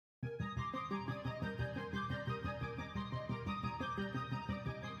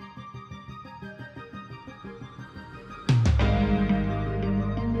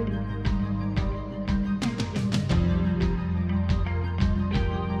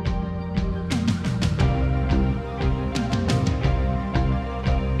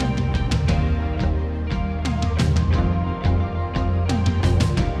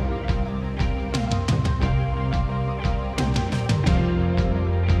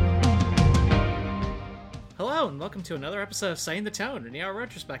Hello, and welcome to another episode of Setting the Tone, an ER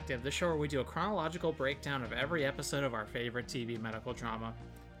retrospective, the show where we do a chronological breakdown of every episode of our favorite TV medical drama.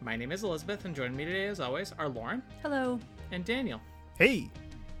 My name is Elizabeth, and joining me today, as always, are Lauren. Hello. And Daniel. Hey.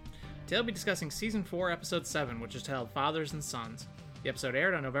 Today we'll be discussing Season 4, Episode 7, which is titled Fathers and Sons. The episode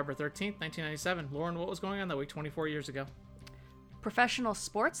aired on November 13th, 1997. Lauren, what was going on that week 24 years ago? Professional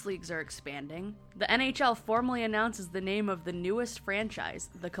sports leagues are expanding. The NHL formally announces the name of the newest franchise,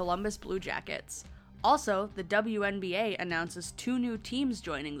 the Columbus Blue Jackets. Also, the WNBA announces two new teams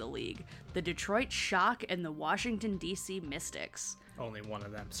joining the league, the Detroit Shock and the Washington, D.C. Mystics. Only one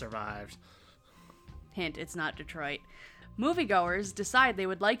of them survived. Hint, it's not Detroit. Moviegoers decide they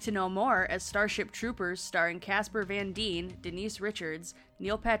would like to know more as Starship Troopers, starring Casper Van Dien, Denise Richards,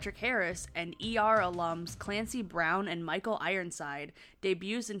 Neil Patrick Harris, and ER alums Clancy Brown and Michael Ironside,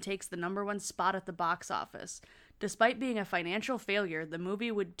 debuts and takes the #1 spot at the box office. Despite being a financial failure, the movie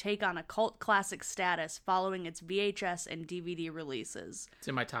would take on a cult classic status following its VHS and DVD releases. It's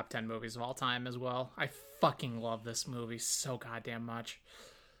in my top 10 movies of all time as well. I fucking love this movie so goddamn much.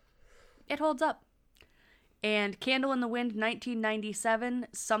 It holds up. And Candle in the Wind 1997,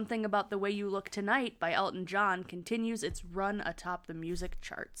 Something About the Way You Look Tonight by Elton John continues its run atop the music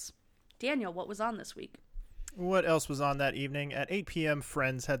charts. Daniel, what was on this week? What else was on that evening? At 8 p.m.,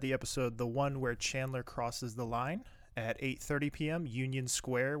 Friends had the episode The One Where Chandler Crosses the Line. At 8:30 p.m., Union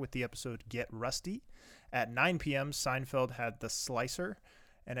Square with the episode Get Rusty. At 9 p.m., Seinfeld had The Slicer.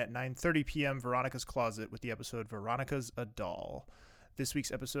 And at 9:30 p.m., Veronica's Closet with the episode Veronica's a Doll. This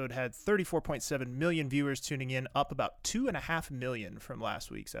week's episode had 34.7 million viewers tuning in, up about 2.5 million from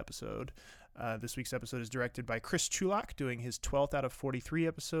last week's episode. This week's episode is directed by Chris Chulak, doing his 12th out of 43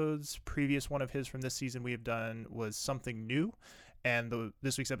 episodes. Previous one of his from this season we have done was Something New, and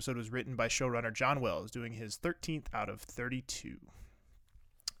this week's episode was written by showrunner John Wells, doing his 13th out of 32.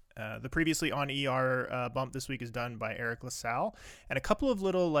 The previously on ER bump this week is done by Eric LaSalle, and a couple of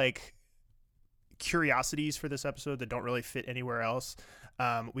little curiosities for this episode that don't really fit anywhere else.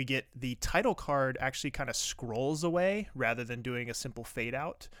 We get the title card actually kind of scrolls away rather than doing a simple fade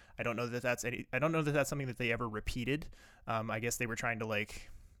out. I don't know that that's something that they ever repeated. I guess they were trying to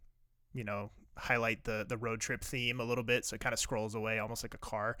highlight the road trip theme a little bit, so it kind of scrolls away almost like a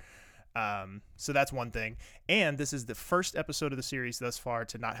car. So that's one thing. And this is the first episode of the series thus far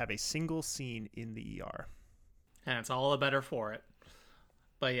to not have a single scene in the ER. And it's all the better for it.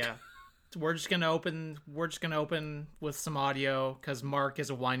 But yeah. We're just gonna open with some audio because Mark is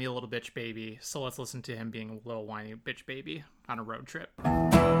a whiny little bitch baby. So let's listen to him being a little whiny bitch baby on a road trip.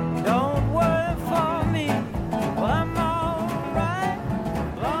 Don't worry for me, I'm alright.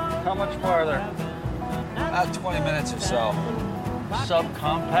 How much farther? About 20 minutes or so.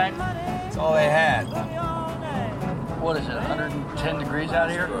 Subcompact? That's all they had. What is it, 110 degrees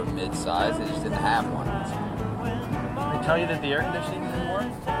out here? For a mid-size, they just didn't have one. They tell you that the air conditioning didn't work?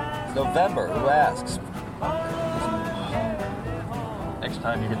 It's November, who asks? Next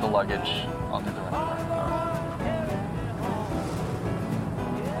time you get the luggage, I'll do the rent.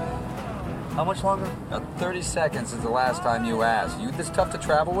 How much longer? About 30 seconds is the last time you asked. You this tough to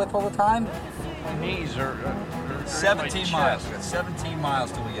travel with all the time? My knees are 17 miles. We got 17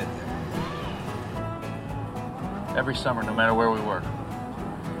 miles till we get there. Every summer, no matter where we work,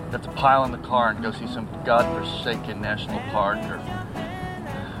 we have to pile in the car and go see some godforsaken national park or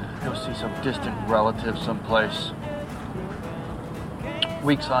go see some distant relative someplace.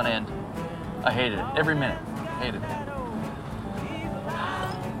 Weeks on end. I hated it. Every minute. Hated it.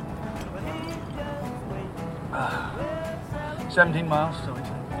 17 miles, so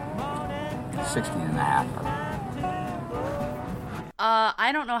 16 and a half.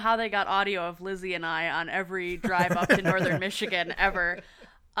 I don't know how they got audio of Lizzie and I on every drive up to northern Michigan ever.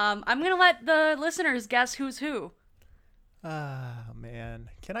 I'm going to let the listeners guess who's who. Man.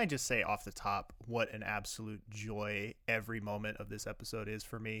 Can I just say off the top what an absolute joy every moment of this episode is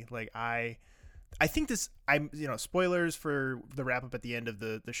for me? I think spoilers for the wrap up at the end of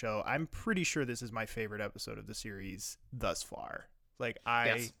the show. I'm pretty sure this is my favorite episode of the series thus far.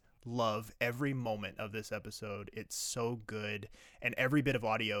 Yes. Love every moment of this episode. It's so good. And every bit of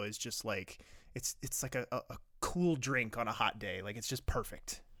audio is just it's like a cool drink on a hot day. It's just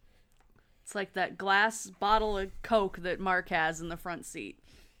perfect. It's like that glass bottle of Coke that Mark has in the front seat.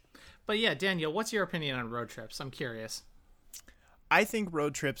 But yeah, Daniel, what's your opinion on road trips? I'm curious. I think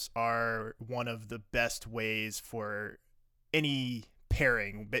road trips are one of the best ways for any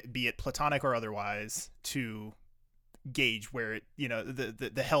pairing, be it platonic or otherwise, to gauge where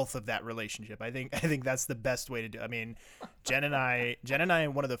the health of that relationship. I think that's the best way to do. I mean, Jen and I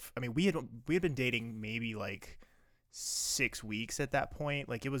we had been dating maybe 6 weeks at that point.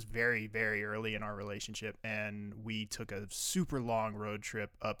 Like, it was very, very early in our relationship, and we took a super long road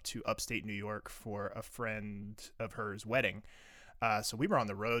trip up to upstate New York for a friend of hers wedding. So we were on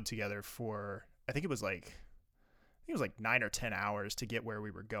the road together for, I think it was like 9 or 10 hours to get where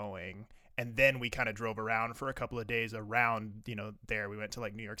we were going. And then we kind of drove around for a couple of days around, there. We went to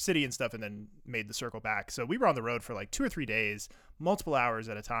like New York City and stuff, and then made the circle back. So we were on the road for like 2 or 3 days, multiple hours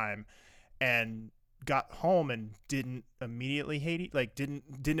at a time, and got home and didn't immediately didn't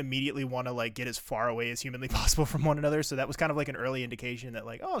immediately want to like get as far away as humanly possible from one another. So that was kind of like an early indication that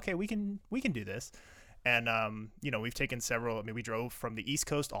like, oh, okay, we can do this. And, we've taken we drove from the East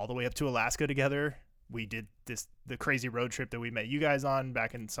Coast all the way up to Alaska together. We did the crazy road trip that we met you guys on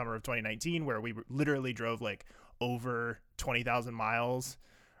back in summer of 2019, where we literally drove like over 20,000 miles,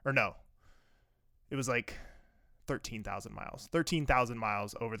 or no, it was like 13,000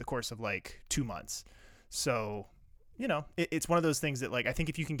 miles over the course of like 2 months. So, it's one of those things that like, I think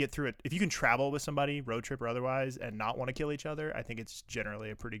if you can get through it, if you can travel with somebody, road trip or otherwise, and not want to kill each other, I think it's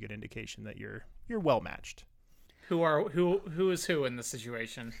generally a pretty good indication that you're well matched. Who is who in this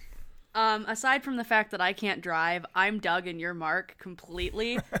situation? Aside from the fact that I can't drive, I'm Doug and you're Mark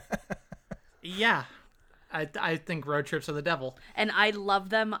completely. Yeah. I think road trips are the devil. And I love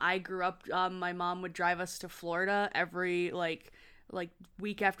them. I grew up, my mom would drive us to Florida every, like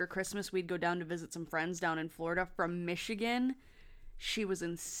week after Christmas. We'd go down to visit some friends down in Florida from Michigan. She was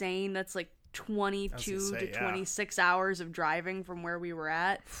insane. That's like 22 to 26 hours of driving from where we were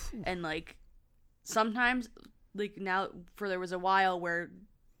at. And like, sometimes, like now, there was a while where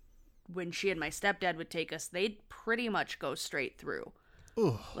when she and my stepdad would take us, they'd pretty much go straight through.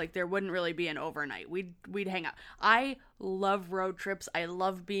 Ooh. Like, there wouldn't really be an overnight. We'd hang out. I love road trips. I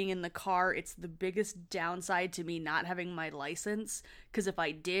love being in the car. It's the biggest downside to me not having my license, because if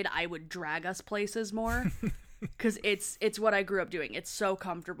I did, I would drag us places more. Because it's what I grew up doing. It's so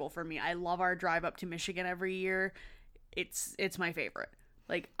comfortable for me. I love our drive up to Michigan every year. It's my favorite.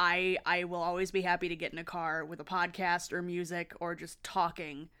 Like, I will always be happy to get in a car with a podcast or music or just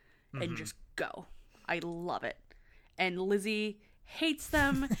talking and just go. I love it. And Lizzie hates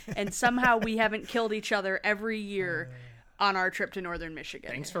them, and somehow we haven't killed each other every year on our trip to northern Michigan.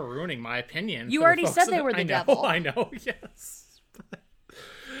 Thanks for ruining my opinion. You already said they were the devil. I know, yes.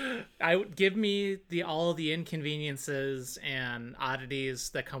 I would give me all the inconveniences and oddities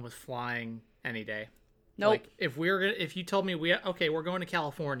that come with flying any day. Nope. Like, if you told me we're going to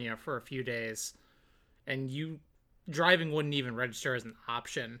California for a few days, and driving wouldn't even register as an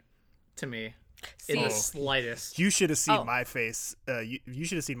option to me in the slightest. You should have seen my face. You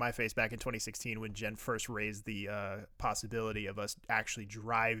should have seen my face back in 2016 when Jen first raised the possibility of us actually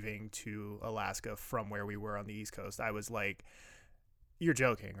driving to Alaska from where we were on the East Coast. I was like, "You're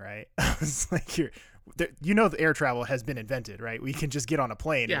joking, right?" I was like, the air travel has been invented, right? We can just get on a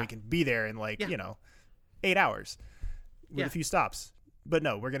plane and we can be there in 8 hours with a few stops. But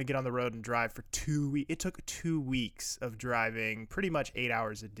no, we're going to get on the road and drive for 2 weeks. It took 2 weeks of driving pretty much 8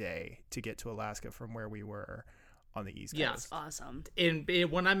 hours a day to get to Alaska from where we were on the East Coast. Yeah, that's awesome.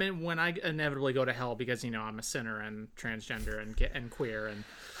 When I inevitably go to hell because I'm a sinner and transgender and queer and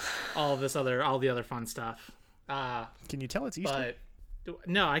all the other fun stuff. Can you tell it's Easter? But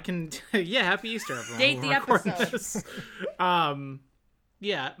no, I can. Yeah, happy Easter, everyone. Date the episode.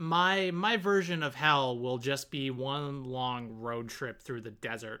 Yeah, my version of hell will just be one long road trip through the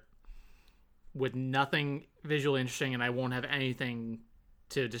desert with nothing visually interesting, and I won't have anything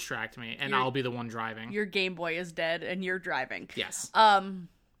to distract me, and I'll be the one driving. Your Game Boy is dead, and you're driving. Yes.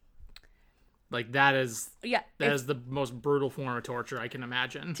 Like, that is the most brutal form of torture I can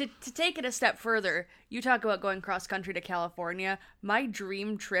imagine. To take it a step further, you talk about going cross-country to California. My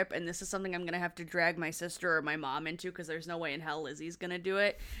dream trip, and this is something I'm going to have to drag my sister or my mom into because there's no way in hell Lizzie's going to do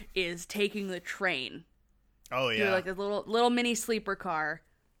it, is taking the train. Oh, yeah. Do like a little mini sleeper car.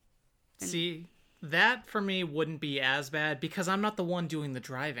 See, that for me wouldn't be as bad because I'm not the one doing the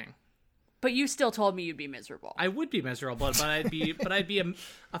driving. But you still told me you'd be miserable. I would be miserable, but I'd be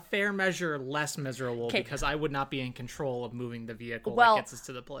a fair measure less miserable because I would not be in control of moving the vehicle that gets us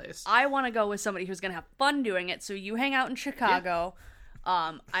to the place. I want to go with somebody who's going to have fun doing it. So you hang out in Chicago.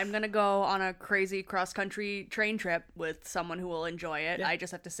 Yeah. I'm going to go on a crazy cross-country train trip with someone who will enjoy it. Yeah. I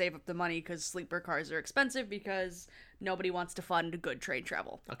just have to save up the money because sleeper cars are expensive because nobody wants to fund good train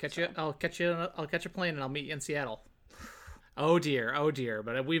travel. I'll catch a plane and I'll meet you in Seattle. Oh dear!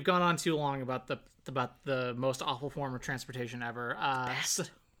 But we've gone on too long about the most awful form of transportation ever.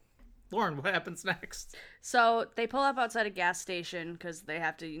 Lauren, what happens next? So they pull up outside a gas station because they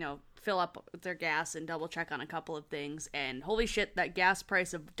have to, fill up their gas and double check on a couple of things. And holy shit, that gas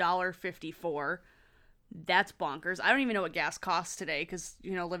price of $1.54, That's bonkers. I don't even know what gas costs today because,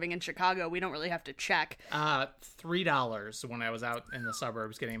 living in Chicago, we don't really have to check. $3 when I was out in the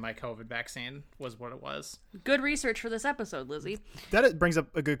suburbs getting my COVID vaccine was what it was. Good research for this episode, Lizzie. That brings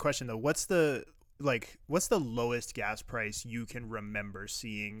up a good question, though. What's the lowest gas price you can remember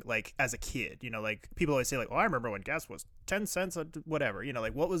seeing, like, as a kid? Like, people always say, like, I remember when gas was 10 cents or whatever.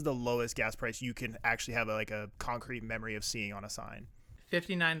 Like, what was the lowest gas price you can actually have a concrete memory of seeing on a sign?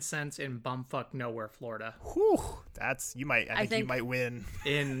 59 cents in bumfuck nowhere, Florida. Whew, I think you might win.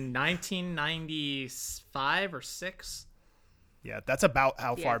 In 1995 or 6. Yeah, that's about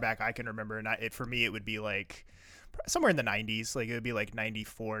how far back I can remember. And for me, it would be like somewhere in the 90s. Like, it would be like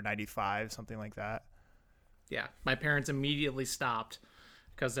 94, 95, something like that. Yeah, my parents immediately stopped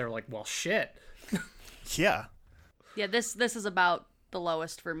because they were like, well, shit. Yeah. Yeah, this is about the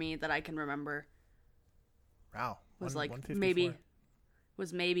lowest for me that I can remember. Wow.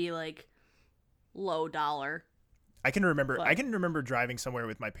 Was maybe like low dollar. I can remember driving somewhere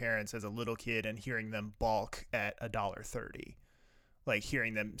with my parents as a little kid and hearing them balk at $1.30. Like,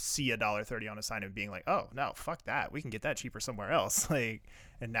 hearing them see $1.30 on a sign and being like, oh no, fuck that, we can get that cheaper somewhere else. Like,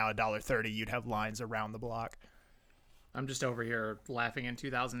 and now $1.30, you'd have lines around the block. I'm just over here laughing in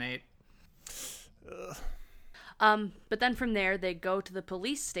 2008. But then from there, they go to the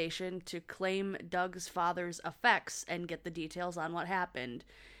police station to claim Doug's father's effects and get the details on what happened.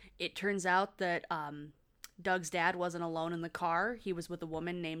 It turns out that Doug's dad wasn't alone in the car. He was with a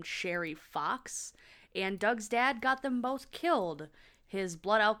woman named Sherry Fox, and Doug's dad got them both killed. His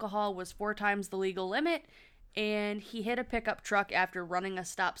blood alcohol was 4 times the legal limit, and he hit a pickup truck after running a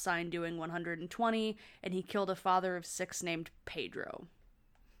stop sign doing 120, and he killed a father of 6 named Pedro.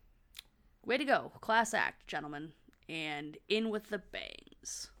 Way to go. Class act, gentlemen. And in with the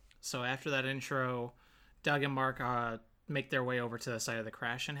bangs. So after that intro, Doug and Mark make their way over to the site of the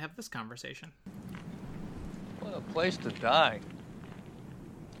crash and have this conversation. What a place to die.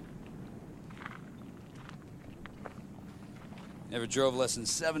 Never drove less than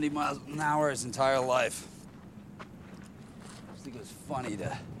 70 miles an hour his entire life. I just think it was funny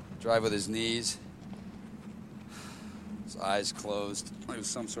to drive with his knees, his eyes closed, like it was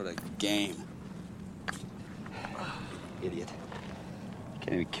some sort of game. Idiot.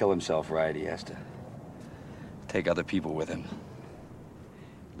 Can't even kill himself right. He has to take other people with him.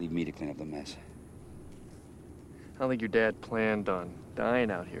 Leave me to clean up the mess. I don't think your dad planned on dying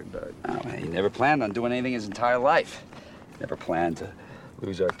out here, Doug. Oh, man, he never planned on doing anything his entire life. Never planned to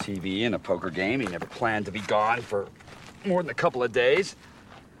lose our TV in a poker game. He never planned to be gone for more than a couple of days.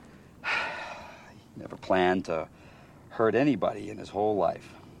 He never planned to hurt anybody in his whole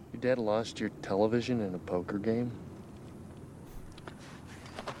life. Your dad lost your television in a poker game?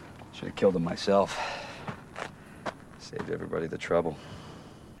 Should have killed him myself. Saved everybody the trouble.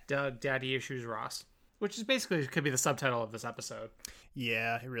 Doug, Daddy Issues Ross. Which is basically could be the subtitle of this episode.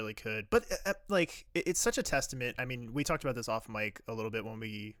 Yeah, it really could. But, it's such a testament. I mean, we talked about this off mic a little bit when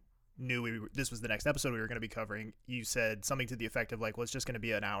we knew this was the next episode we were going to be covering. You said something to the effect of, like, well, it's just going to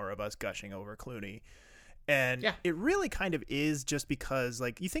be an hour of us gushing over Clooney. And It really kind of is, just because,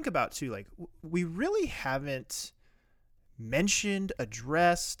 like, you think about, too, like, we really haven't mentioned,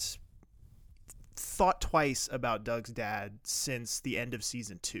 addressed, thought twice about Doug's dad since the end of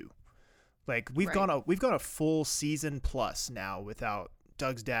season 2. Like, we've gone a full season plus now without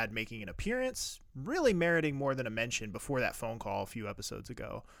Doug's dad making an appearance, really meriting more than a mention before that phone call a few episodes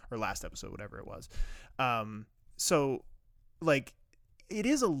ago, or last episode, whatever it was. So, like, it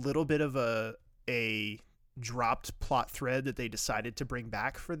is a little bit of a dropped plot thread that they decided to bring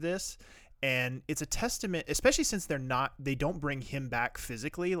back for this. And it's a testament, especially since they don't bring him back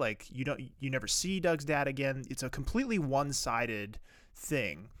physically. Like, you never see Doug's dad again. It's a completely one-sided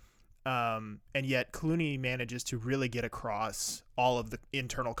thing. And yet Clooney manages to really get across all of the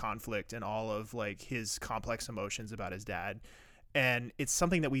internal conflict and all of, like, his complex emotions about his dad. And it's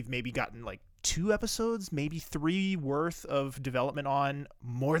something that we've maybe gotten like 2 episodes, maybe 3 worth of development on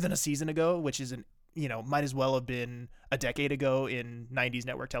more than a season ago, which isn't, might as well have been a decade ago in 90s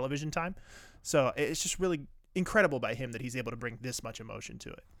network television time. So it's just really incredible by him that he's able to bring this much emotion to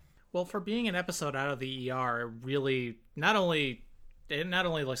it. Well, for being an episode out of the ER, it really not only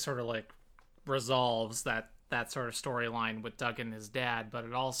like sort of like resolves that sort of storyline with Doug and his dad, but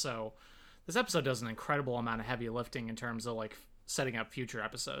it also, this episode does an incredible amount of heavy lifting in terms of like setting up future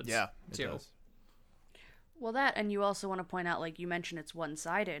episodes. Yeah, it does. Well, that, and you also want to point out, like you mentioned, it's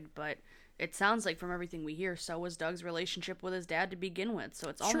one-sided, but it sounds like from everything we hear, so was Doug's relationship with his dad to begin with. So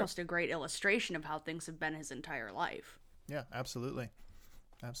it's almost a great illustration of how things have been his entire life. Yeah, absolutely.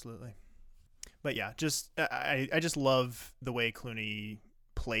 Absolutely. But yeah, just I just love the way Clooney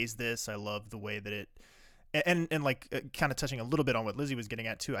plays this. I love the way that And like kind of touching a little bit on what Lizzie was getting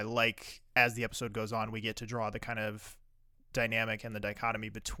at too, I like as the episode goes on, we get to draw the kind of dynamic and the dichotomy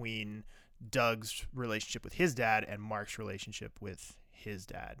between Doug's relationship with his dad and Mark's relationship with his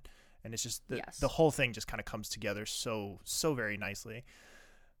dad. And it's just the whole thing just kind of comes together so very nicely.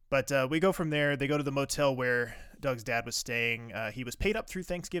 But we go from there. They go to the motel where Doug's dad was staying. He was paid up through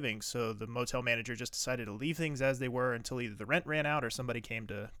Thanksgiving, so the motel manager just decided to leave things as they were until either the rent ran out or somebody came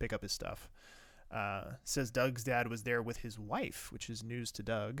to pick up his stuff. Says Doug's dad was there with his wife, which is news to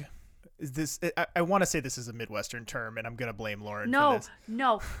Doug. Is this? I want to say this is a Midwestern term, and I'm gonna blame Lauren for this.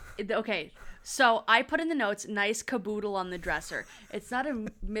 No. Okay, so I put in the notes, nice caboodle on the dresser. It's not a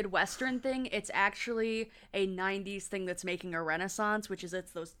Midwestern thing. It's actually a 90s thing that's making a renaissance, which is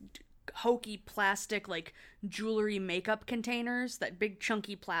it's those hokey plastic, like, jewelry makeup containers, that big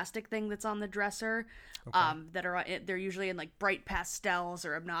chunky plastic thing that's on the dresser. Okay. They're usually in, like, bright pastels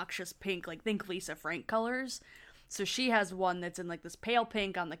or obnoxious pink, like, think Lisa Frank colors. So she has one that's in, like, this pale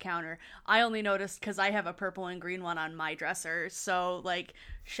pink on the counter. I only noticed because I have a purple and green one on my dresser. So, like,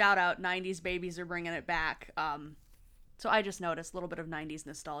 shout out, 90s babies are bringing it back. So I just noticed a little bit of 90s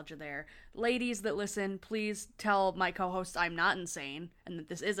nostalgia there. Ladies that listen, please tell my co-hosts I'm not insane and that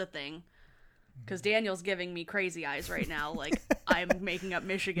this is a thing. Because Daniel's giving me crazy eyes right now, like I'm making up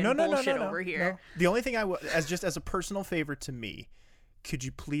Michigan bullshit over here. No. The only thing as a personal favor to me, could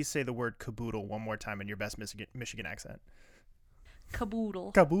you please say the word caboodle one more time in your best Michigan accent?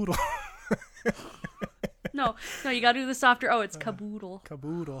 Caboodle. Caboodle. No, you gotta do the softer. Oh, it's caboodle.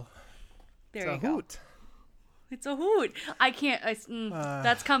 Caboodle. There you go. Hoot. It's a hoot. I can't.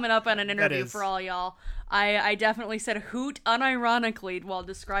 That's coming up on an interview for all y'all. I definitely said hoot unironically while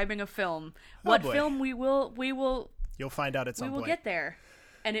describing a film. What film we will. You'll find out at some point. We will get there,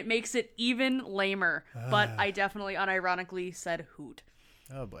 and it makes it even lamer. But I definitely unironically said hoot.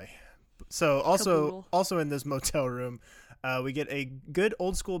 Oh boy. So also in this motel room, we get a good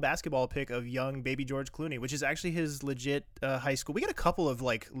old school basketball pic of young baby George Clooney, which is actually his legit high school. We get a couple of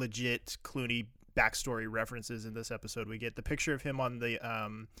like legit Clooney backstory references in this episode. We get the picture of him on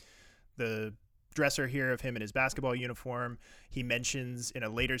the dresser here of him in his basketball uniform. He mentions in a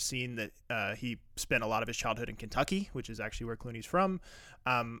later scene that he spent a lot of his childhood in Kentucky, which is actually where Clooney's from.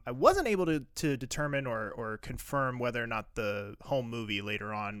 I wasn't able to determine or confirm whether or not the home movie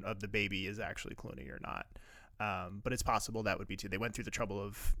later on of the baby is actually Clooney or not. But it's possible that would be too. They went through the trouble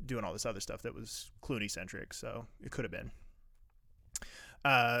of doing all this other stuff that was Clooney centric, so it could have been.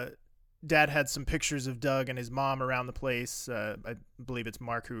 Dad had some pictures of Doug and his mom around the place. I believe it's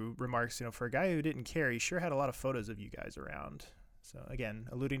Mark who remarks, for a guy who didn't care, he sure had a lot of photos of you guys around. So again,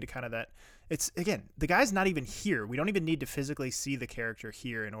 alluding to kind of that. It's again, the guy's not even here. We don't even need to physically see the character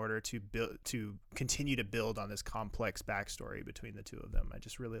here in order to continue to build on this complex backstory between the two of them. I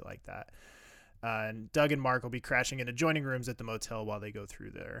just really like that. And Doug and Mark will be crashing in adjoining rooms at the motel while they go through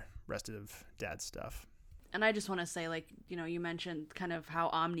their rest of Dad's stuff. And I just want to say, you mentioned kind of how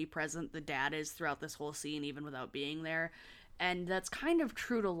omnipresent the dad is throughout this whole scene, even without being there. And that's kind of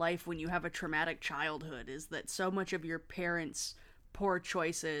true to life when you have a traumatic childhood, is that so much of your parents' poor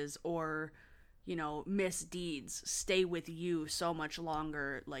choices or, misdeeds stay with you so much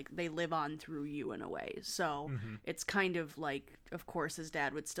longer. Like, they live on through you in a way. So It's kind of like, of course, his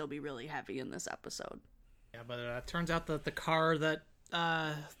dad would still be really heavy in this episode. Yeah, but it turns out that the car that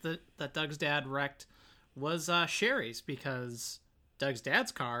Doug's dad wrecked was Sherry's, because Doug's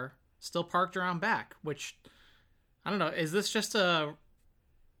dad's car still parked around back, which, I don't know, is this just a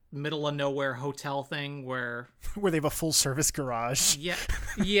middle of nowhere hotel thing where they have a full service garage?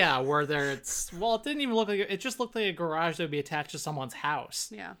 Yeah, where it didn't even look like it just looked like a garage that would be attached to someone's house.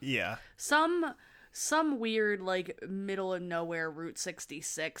 Yeah. Some weird, like, middle of nowhere Route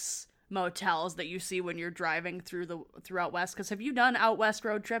 66 motels that you see when you're driving throughout West. Because have you done out West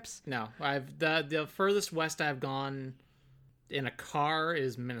road trips? No, I've the furthest west I've gone in a car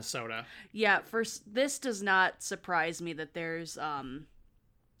is Minnesota. Yeah, this does not surprise me that there's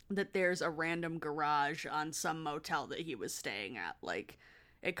a random garage on some motel that he was staying at. Like,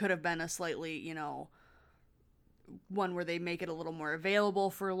 it could have been a slightly, one where they make it a little more available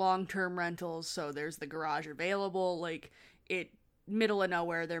for long-term rentals, so there's the garage available. Like, middle of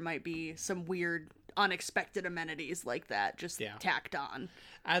nowhere, there might be some weird unexpected amenities like that tacked on.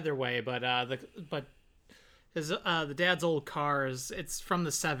 Either way, but the dad's old car it's from the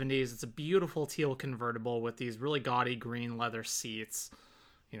 70s. It's a beautiful teal convertible with these really gaudy green leather seats,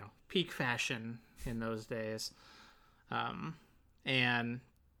 peak fashion in those days. And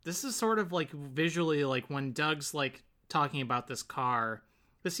this is sort of like visually, like when Doug's like talking about this car,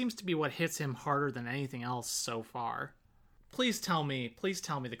 this seems to be what hits him harder than anything else so far. Please tell me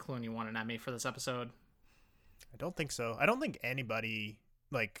that Clooney won an Emmy for this episode. I don't think so. I don't think anybody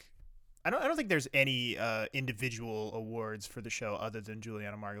like. I don't think there's any individual awards for the show other than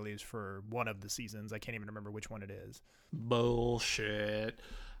Juliana Margulies for one of the seasons. I can't even remember which one it is. Bullshit.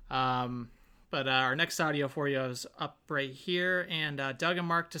 But our next audio for you is up right here, and Doug and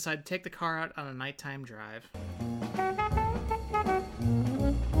Mark decide to take the car out on a nighttime drive.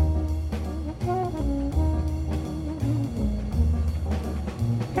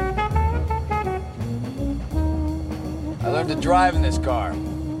 I learned to drive in this car.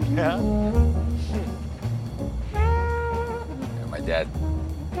 Yeah? My dad,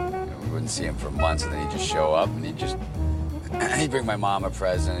 we wouldn't see him for months, and then he'd just show up, and he'd bring my mom a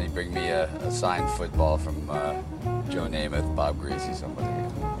present, and he'd bring me a signed football from Joe Namath, Bob Greasy, somebody.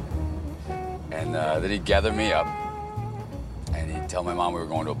 And then he'd gather me up, and he'd tell my mom we were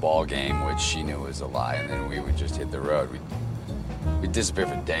going to a ball game, which she knew was a lie, and then we would just hit the road. We'd disappear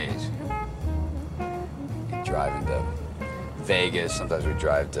for days. He'd drive into Vegas, sometimes we'd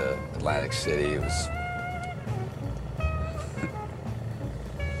drive to Atlantic City. It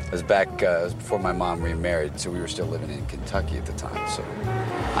was before my mom remarried, so we were still living in Kentucky at the time. So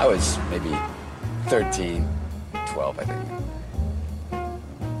I was maybe 13, 12, I think.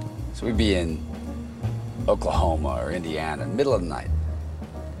 So we'd be in Oklahoma or Indiana in the middle of the night.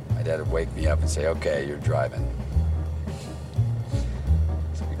 My dad would wake me up and say, okay, you're driving.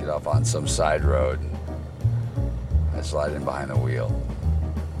 So we get off on some side road, and I slide in behind the wheel.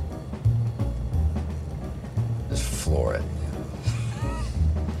 Just floor it.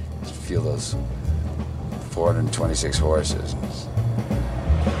 Just feel those 426 horses.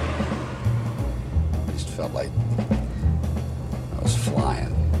 I just felt like I was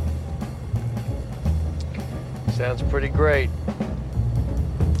flying. Sounds pretty great.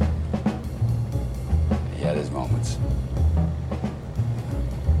 He had his moments.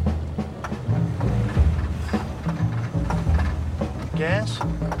 Gas?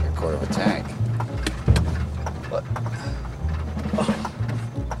 A quarter of a tank. What?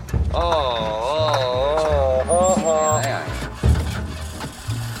 Oh. Hang on.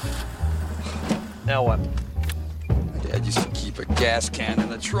 Now what? My dad used to keep a gas can in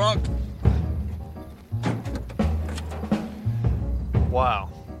the trunk. Wow.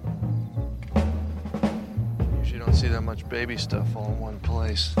 Usually don't see that much baby stuff all in one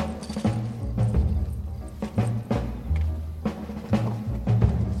place.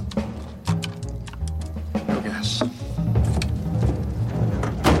 No gas.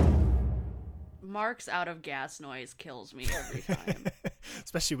 Mark's out of gas noise kills me every time.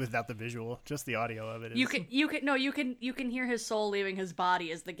 Especially without the visual, just the audio of it. You can hear his soul leaving his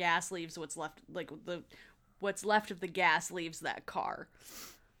body as the gas leaves what's left of the gas leaves that car.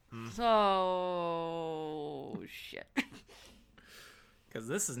 So shit. Because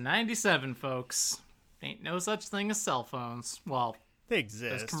this is 97, folks. Ain't no such thing as cell phones. Well, They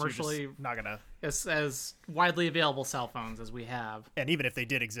exist. as commercially You're just not gonna. as widely available cell phones as we have. And even if they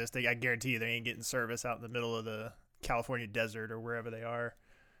did exist, I guarantee you they ain't getting service out in the middle of the California desert or wherever they are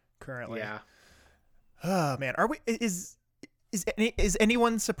currently. Yeah. Oh man, are we? Is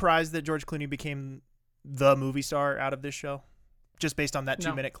anyone surprised that George Clooney became the movie star out of this show? Just based on that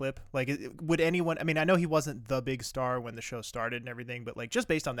 2-minute clip? Like, would anyone... I mean, I know he wasn't the big star when the show started and everything, but, like, just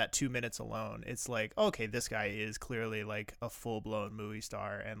based on that 2 minutes alone, it's like, okay, this guy is clearly, like, a full-blown movie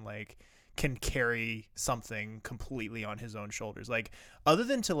star and, like, can carry something completely on his own shoulders. Like, other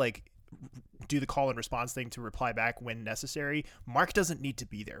than to, like, do the call and response thing to reply back when necessary, Mark doesn't need to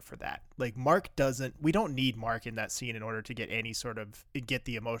be there for that. Like, we don't need Mark in that scene in order to get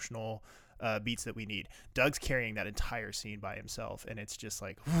the emotional... beats that we need. Doug's carrying that entire scene by himself, and it's just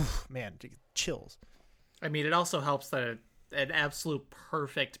like, whew, man, chills. I mean, it also helps that an absolute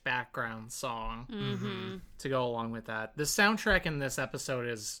perfect background song to go along with that. The soundtrack in this episode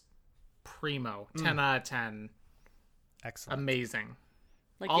is primo, 10 out of 10. Excellent. Amazing.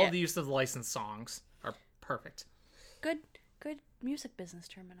 Like, All the use of the licensed songs are perfect. Good music business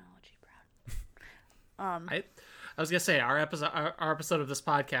terminology, Brad. I was gonna say our episode of this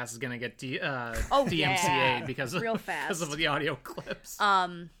podcast is gonna get DMCA yeah. because Real because fast. of the audio clips.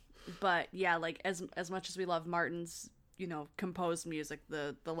 But yeah, like as much as we love Martin's, composed music,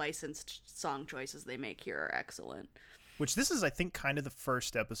 the licensed song choices they make here are excellent. Which this is, I think, kind of the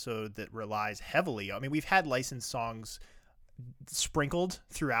first episode that relies heavily. I mean, we've had licensed songs sprinkled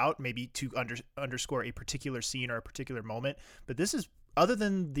throughout, maybe to underscore a particular scene or a particular moment, but this is. Other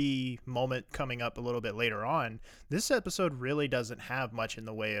than the moment coming up a little bit later on, this episode really doesn't have much in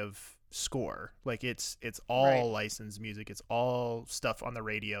the way of score. Like it's all licensed music. It's all stuff on the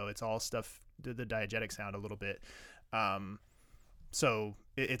radio. It's all stuff, the diegetic sound a little bit. So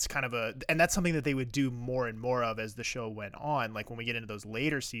it's kind of and that's something that they would do more and more of as the show went on. Like when we get into those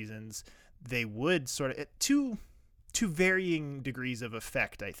later seasons, they would sort of, to varying degrees of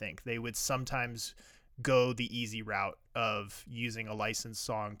effect, I think. They would sometimes go the easy route of using a licensed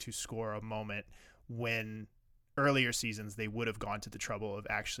song to score a moment, when earlier seasons they would have gone to the trouble of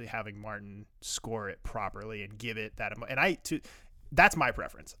actually having Martin score it properly and give it that. That's my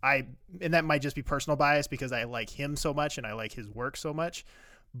preference. And that might just be personal bias because I like him so much and I like his work so much.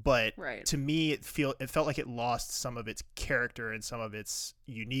 But to me, it felt like it lost some of its character and some of its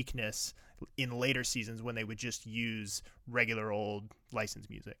uniqueness in later seasons when they would just use regular old licensed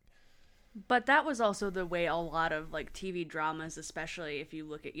music. But that was also the way a lot of like TV dramas, especially if you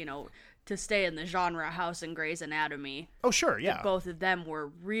look at, to stay in the genre, House and Grey's Anatomy. Oh, sure, yeah. Both of them were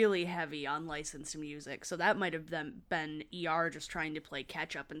really heavy on licensed music. So that might have been ER just trying to play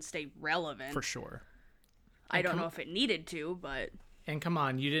catch up and stay relevant. For sure. I don't know if it needed to, but... And come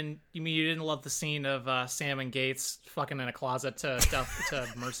on, you didn't love the scene of Sam and Gates fucking in a closet to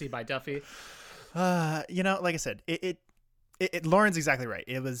Mercy by Duffy? Like I said, Lauren's exactly right.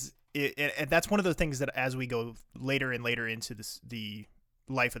 And that's one of the things that as we go later and later into the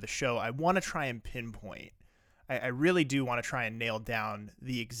life of the show, I want to try and pinpoint. I really do want to try and nail down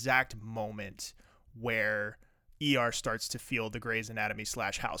the exact moment where ER starts to feel the Grey's Anatomy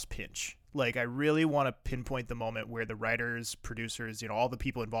 / House pinch. Like, I really want to pinpoint the moment where the writers, producers, all the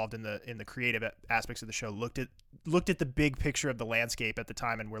people involved in the creative aspects of the show looked at the big picture of the landscape at the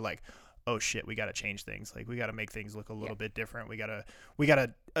time and were like, oh shit, we got to change things. Like, we got to make things look a little bit different. We got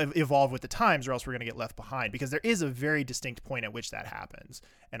to evolve with the times, or else we're going to get left behind, because there is a very distinct point at which that happens.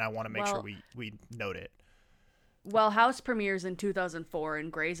 And I want to make sure we note it. Well, House premieres in 2004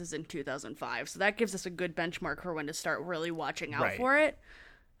 and Grey's is in 2005. So that gives us a good benchmark for when to start really watching out for it.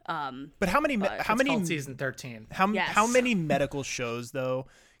 But how many season 13? How many medical shows though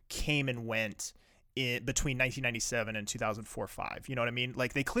came and went between 1997 and 2004-5? You know what I mean?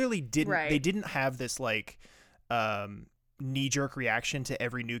 Like, they clearly didn't. Right. They didn't have this like knee-jerk reaction to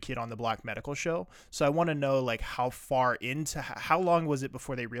every New Kid on the Block medical show. So I want to know, like, how long was it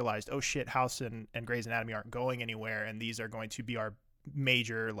before they realized, oh shit, House and Grey's Anatomy aren't going anywhere, and these are going to be our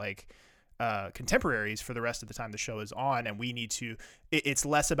major like contemporaries for the rest of the time the show is on, and we need to. It's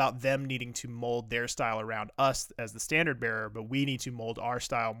less about them needing to mold their style around us as the standard bearer, but we need to mold our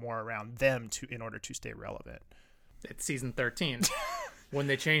style more around them in order to stay relevant. It's season 13 when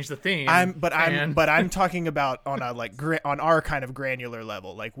they changed the theme. I'm talking about on a like on our kind of granular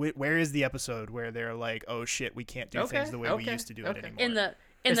level. Like, where is the episode where they're like, oh shit, we can't do things the way we used to do it anymore?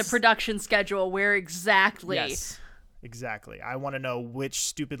 In the production schedule, where exactly? Yes. Exactly. I want to know which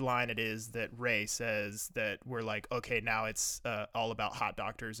stupid line it is that Ray says that we're like, okay, now it's all about hot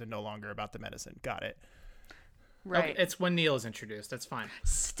doctors and no longer about the medicine. Got it. Right. Okay, it's when Neil is introduced. That's fine.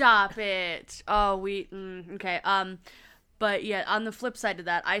 Stop it. Oh, okay. But yeah, on the flip side of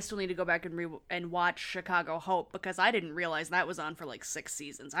that, I still need to go back and watch Chicago Hope, because I didn't realize that was on for like 6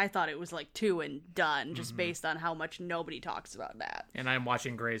 seasons. I thought it was like 2 and done, just based on how much nobody talks about that. And I'm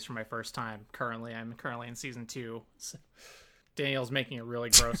watching Grey's for my first time. I'm currently in season 2. Daniel's making a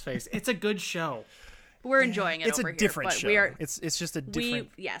really gross face. It's a good show. We're enjoying it. It's over a different here, show. It's just a different.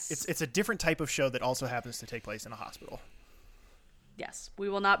 Yes. It's a different type of show that also happens to take place in a hospital. Yes, we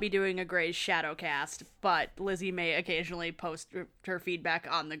will not be doing a Grey's Shadowcast, but Lizzie may occasionally post her feedback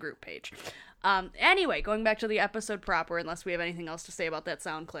on the group page. Anyway, going back to the episode proper, unless we have anything else to say about that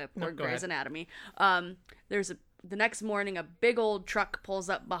sound clip or Grey's Anatomy. The next morning, a big old truck pulls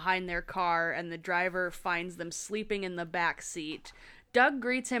up behind their car, and the driver finds them sleeping in the back seat. Doug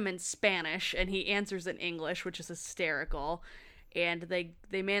greets him in Spanish, and he answers in English, which is hysterical. And they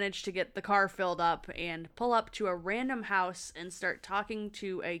manage to get the car filled up and pull up to a random house and start talking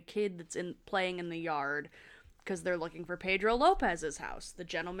to a kid that's playing in the yard, because they're looking for Pedro Lopez's house, the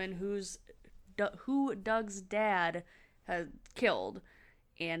gentleman who Doug's dad had killed.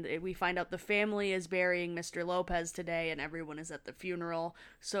 And we find out the family is burying Mr. Lopez today, and everyone is at the funeral.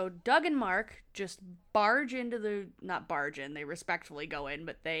 So Doug and Mark just they respectfully go in,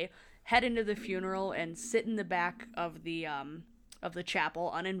 but they head into the funeral and sit in the back of the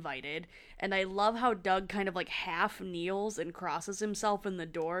chapel uninvited. And I love how Doug kind of like half kneels and crosses himself in the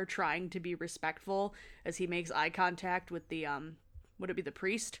door, trying to be respectful as he makes eye contact with the would it be the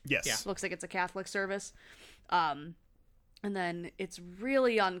priest? Yes. Yeah. Looks like it's a Catholic service. And then it's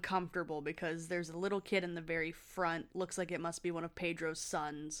really uncomfortable because there's a little kid in the very front, looks like it must be one of Pedro's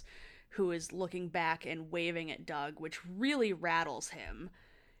sons, who is looking back and waving at Doug, which really rattles him.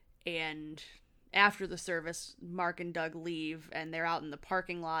 And after the service, Mark and Doug leave, and they're out in the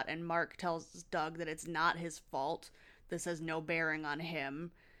parking lot, and Mark tells Doug that it's not his fault this has no bearing on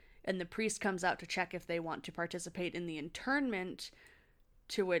him. And the priest comes out to check if they want to participate in the internment,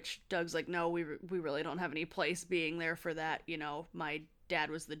 to which Doug's like, no, we really don't have any place being there for that. You know, my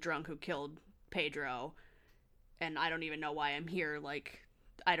dad was the drunk who killed Pedro, and I don't even know why I'm here. Like,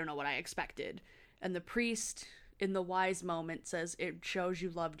 I don't know what I expected. And the priest, in the wise moment, says, it shows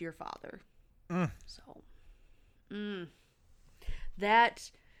you loved your father. So,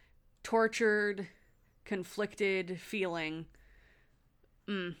 that tortured, conflicted feeling,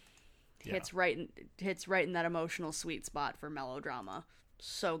 hits right in that emotional sweet spot for melodrama.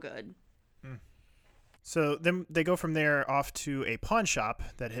 So good. So then they go from there off to a pawn shop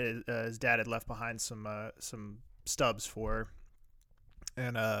that his dad had left behind some stubs for.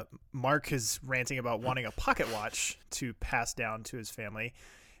 And Mark is ranting about wanting a pocket watch to pass down to his family.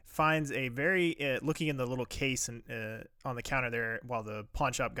 Finds a very looking in the little case and on the counter there while the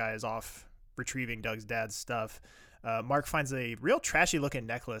pawn shop guy is off retrieving Doug's dad's stuff. Mark finds a real trashy looking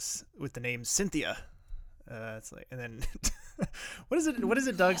necklace with the name Cynthia. It's like, and then what is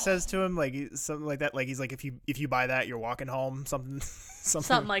it Doug says to him, like something like that, like he's like, if you buy that, you're walking home, something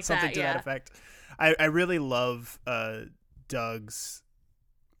like that, to that effect. I really love Doug's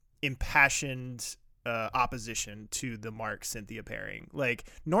impassioned opposition to the Mark Cynthia pairing. Like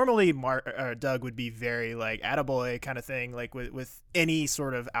normally Doug would be very like attaboy kind of thing, like with any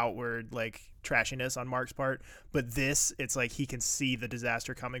sort of outward like trashiness on Mark's part, but this, it's like he can see the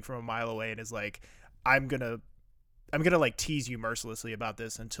disaster coming from a mile away and is like, I'm gonna like tease you mercilessly about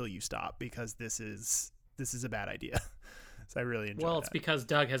this until you stop, because this is a bad idea. So I really enjoy that. Well, it's because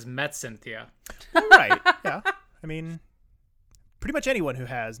Doug has met Cynthia. Right. Yeah. I mean, pretty much anyone who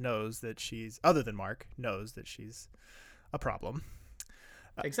knows that she's, other than Mark, knows that she's a problem.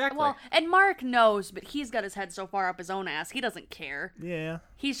 Exactly. Well, and Mark knows, but he's got his head so far up his own ass, he doesn't care. Yeah.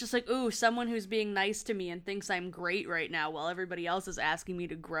 He's just like, ooh, someone who's being nice to me and thinks I'm great right now while everybody else is asking me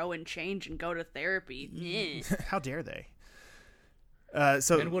to grow and change and go to therapy. How dare they?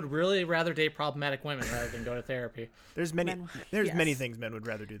 Men would really rather date problematic women rather than go to therapy. There's many things men would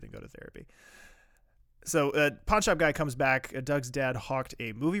rather do than go to therapy. So pawn shop guy comes back. Doug's dad hawked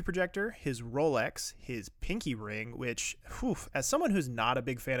a movie projector, his Rolex, his pinky ring, which, as someone who's not a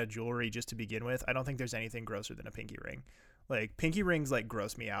big fan of jewelry just to begin with, I don't think there's anything grosser than a pinky ring. Like, pinky rings like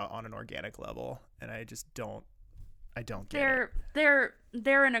gross me out on an organic level, and I just don't get it.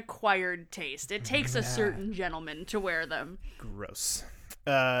 They're an acquired taste. It takes a certain gentleman to wear them. Gross.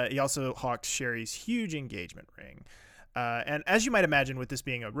 He also hawked Sherry's huge engagement ring. And as you might imagine, with this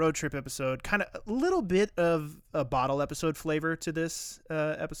being a road trip episode, kind of a little bit of a bottle episode flavor to this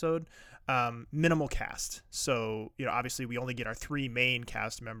episode. Minimal cast. So, obviously we only get our 3 main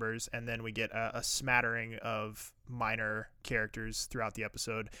cast members, and then we get a smattering of minor characters throughout the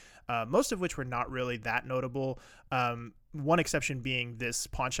episode, most of which were not really that notable. One exception being this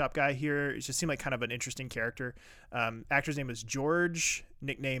pawn shop guy here. It just seemed like kind of an interesting character. Actor's name was George,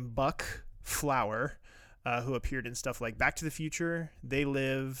 nicknamed Buck Flower. Who appeared in stuff like Back to the Future, They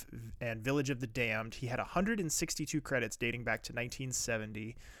Live, and Village of the Damned. He had 162 credits dating back to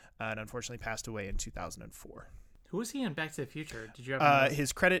 1970, and unfortunately passed away in 2004. Who was he in Back to the Future? Did you ever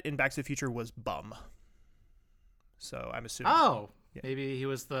his credit in Back to the Future was Bum. So I'm assuming. Oh, yeah. Maybe he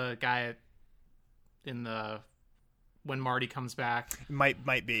was the guy in when Marty comes back. Might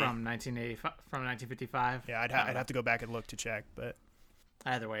be from 1955. Yeah, I'd have to go back and look to check, but.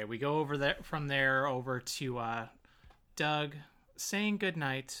 Either way, we go from there over to Doug saying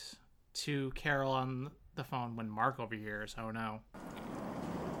goodnight to Carol on the phone when Mark overhears. Oh no.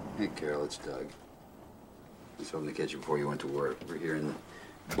 Hey Carol, it's Doug. I was hoping to catch you before you went to work. We're here in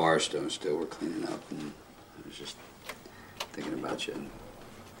the Barstow still. We're cleaning up, and I was just thinking about you and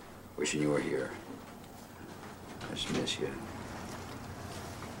wishing you were here. I just miss you.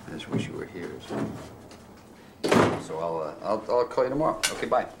 I just wish you were here. So I'll call you tomorrow. Okay,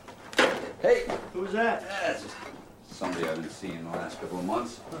 bye. Hey! Who's that? That's somebody I've been seeing in the last couple of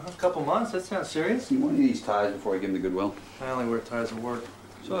months. A couple months? That's not serious. You want any of these ties before I give them the Goodwill? I only wear ties at work.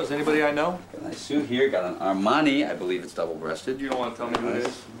 So, is anybody I know? Got a nice suit here. Got an Armani. I believe it's double-breasted. You don't want to tell me who it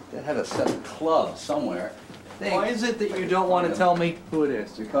is? They have a set of clubs somewhere. Why is it that you don't want to tell me who it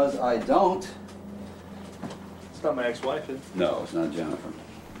is? Because I don't. It's not my ex-wife, is it? No, it's not Jennifer.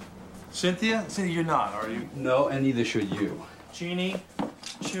 Cynthia? Cynthia, you're not, are you? No, and neither should you. Jeannie?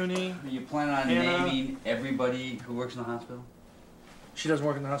 Chuny? Are you planning on naming everybody who works in the hospital? She doesn't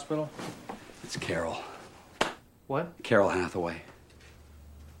work in the hospital? It's Carol. What? Carol Hathaway.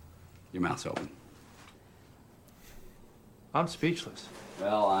 Your mouth's open. I'm speechless.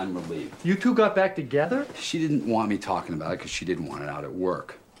 Well, I'm relieved. You two got back together? She didn't want me talking about it because she didn't want it out at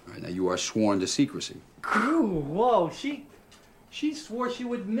work. All right, now you are sworn to secrecy. Whoa, she swore she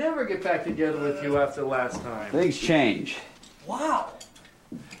would never get back together with you after last time. Things change. Wow.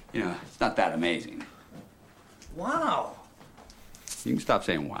 You know, it's not that amazing. Wow. You can stop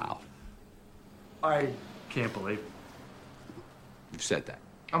saying wow. I can't believe it. You've said that.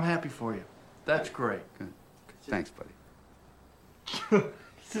 I'm happy for you. That's great. Good. Thanks, buddy.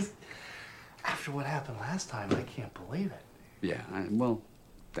 It's just, after what happened last time, I can't believe it. Yeah, well,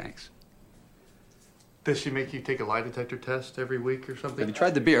 thanks. Does she make you take a lie detector test every week or something? Have you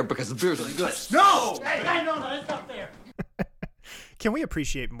tried the beer? Because the beer's really good. No! Hey, no, that's not fair. Can we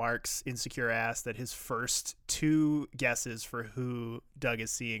appreciate Mark's insecure ass that his first two guesses for who Doug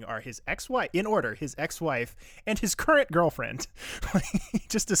is seeing are his ex-wife, in order, his ex-wife and his current girlfriend. He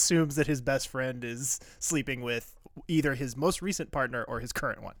just assumes that his best friend is sleeping with either his most recent partner or his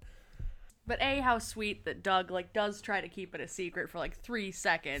current one. But A, how sweet that Doug, does try to keep it a secret for, 3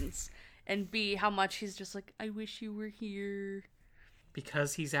 seconds. And B, how much he's just I wish you were here.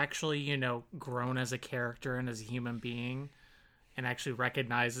 Because he's actually, grown as a character and as a human being and actually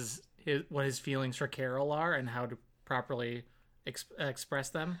recognizes what his feelings for Carol are and how to properly express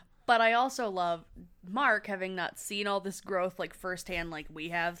them. But I also love Mark, having not seen all this growth firsthand like we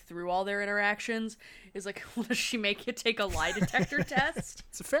have through all their interactions, is well, does she make you take a lie detector test?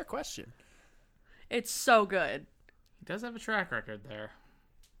 It's a fair question. It's so good. He does have a track record there.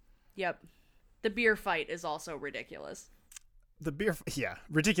 Yep. The beer fight is also ridiculous. Yeah,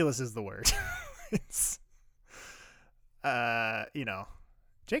 ridiculous is the word. It's,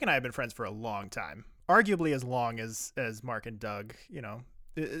 Jake and I have been friends for a long time, arguably as long as Mark and Doug.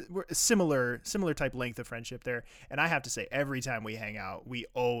 We're similar type length of friendship there. And I have to say, every time we hang out, we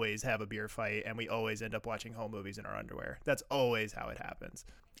always have a beer fight, and we always end up watching home movies in our underwear. That's always how it happens.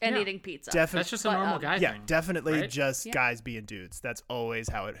 And eating pizza. That's just a normal guy thing. Yeah, definitely right? just guys being dudes. That's always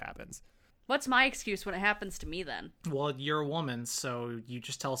how it happens. What's my excuse when it happens to me then? Well, you're a woman, so you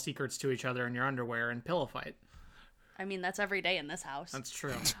just tell secrets to each other in your underwear and pillow fight. I mean, that's every day in this house. That's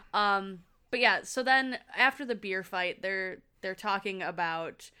true. But yeah, so then after the beer fight, they're talking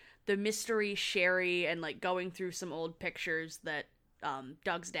about the mystery Sherry and going through some old pictures that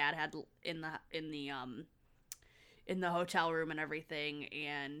Doug's dad had in the hotel room and everything,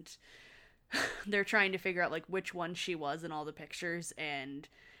 and they're trying to figure out which one she was in all the pictures, and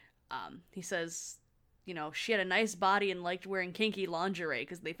he says, she had a nice body and liked wearing kinky lingerie,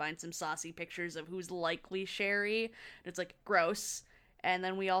 because they find some saucy pictures of who's likely Sherry, and it's gross. And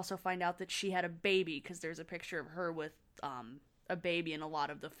then we also find out that she had a baby, because there's a picture of her with a baby in a lot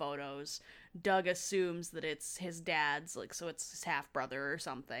of the photos. Doug assumes that it's his dad's, so it's his half-brother or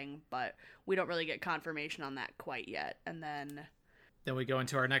something, but we don't really get confirmation on that quite yet. And then we go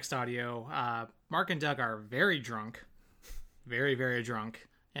into our next audio. Mark and Doug are very drunk, very, very drunk,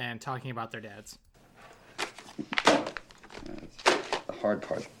 and talking about their dads. The hard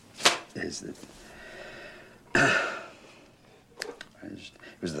part is that it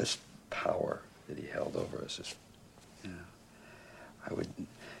was this power that he held over us.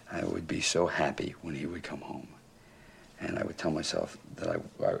 I would be so happy when he would come home, and I would tell myself that I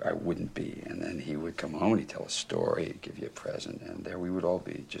wouldn't be, and then he would come home and he'd tell a story, he'd give you a present, and there we would all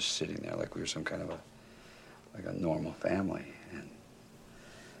be just sitting there like we were some kind of a normal family, and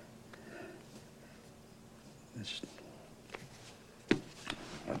it's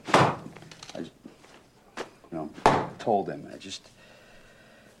I told him,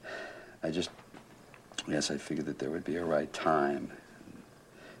 yes, I figured that there would be a right time.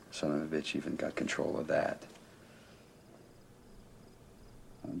 Son of a bitch even got control of that.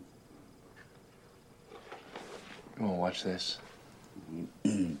 You want to watch this?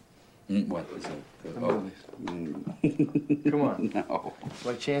 What is it? Come on. No. It's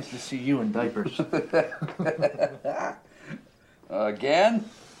my chance to see you in diapers. Again?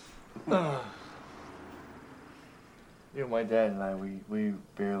 My dad and I, we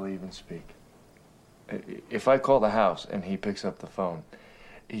barely even speak. If I call the house and he picks up the phone,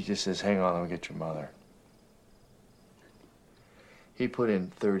 he just says, hang on, I'll get your mother. He put in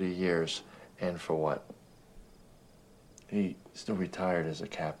 30 years, and for what? He still retired as a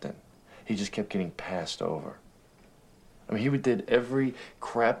captain. He just kept getting passed over. I mean, he did every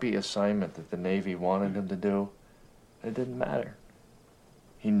crappy assignment that the Navy wanted him to do. It didn't matter.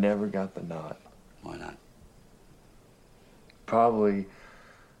 He never got the nod. Why not? Probably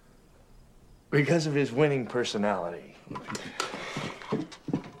because of his winning personality.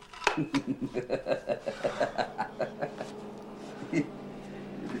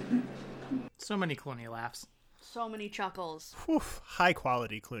 So many Clooney laughs. so many chuckles. High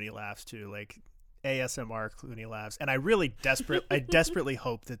quality Clooney laughs too. ASMR Clooney laughs, and I really desperately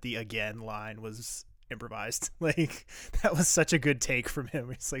hope that the "again" line was improvised. Like, that was such a good take from him.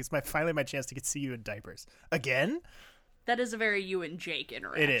 He's like, it's finally my chance to get to see you in diapers again. That is a very you and Jake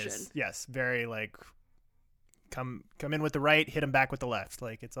interaction. It is, yes, very like come in with the right, hit him back with the left.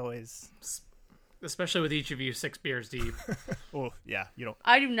 Like, it's always, especially with each of you 6 beers deep. Oh yeah, you don't.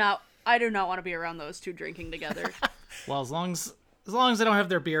 I do not want to be around those two drinking together. Well, as long as they don't have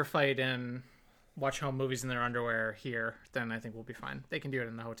their beer fight and watch home movies in their underwear here, then I think we'll be fine. They can do it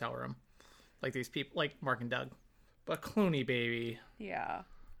in the hotel room, like these people, like Mark and Doug. But Clooney, baby. Yeah.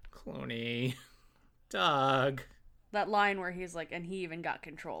 Clooney. Doug. That line where he's like, and he even got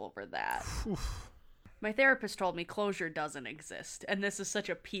control over that. My therapist told me closure doesn't exist, and this is such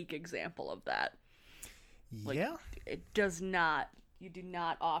a peak example of that. Like, yeah. It does not. You do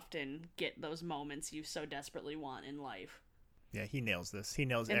not often get those moments you so desperately want in life. Yeah, he nails this. He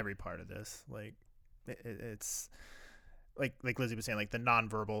nails every part of this. Like, it's like Lizzie was saying, like the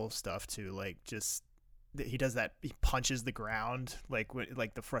nonverbal stuff too. Like, just he does that. He punches the ground, like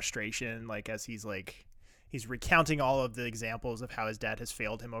the frustration, like as he's recounting all of the examples of how his dad has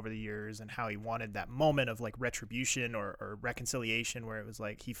failed him over the years and how he wanted that moment of like retribution or reconciliation where it was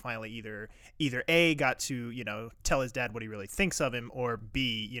like he finally either A, got to, you know, tell his dad what he really thinks of him, or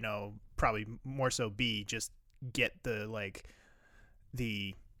B, you know, probably more so B, just get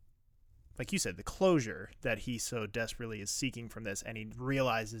like you said, the closure that he so desperately is seeking from this, and he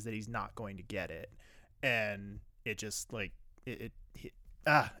realizes that he's not going to get it. And it just like,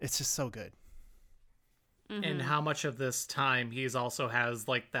 it's just so good. Mm-hmm. And how much of this time he's also has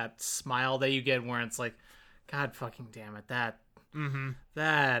like that smile that you get where it's like, God fucking damn it, that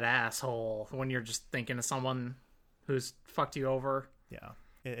asshole, when you're just thinking of someone who's fucked you over. Yeah,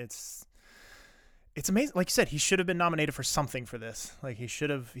 it's amazing. Like you said, he should have been nominated for something for this. Like he should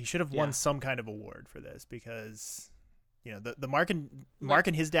have won some kind of award for this, because you know the Mark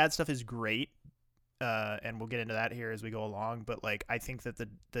and his dad stuff is great, and we'll get into that here as we go along. But like I think that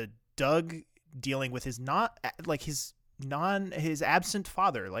the Doug dealing with his absent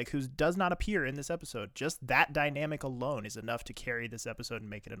father, like who does not appear in this episode, just that dynamic alone is enough to carry this episode and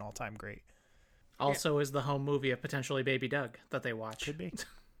make it an all-time great. Also, is the home movie of potentially Baby Doug that they watch. Could be.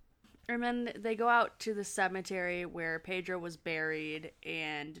 And then they go out to the cemetery where Pedro was buried,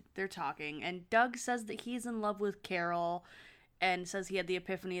 and they're talking, and Doug says that he's in love with Carol, and says he had the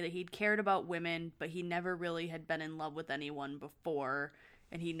epiphany that he'd cared about women, but he never really had been in love with anyone before.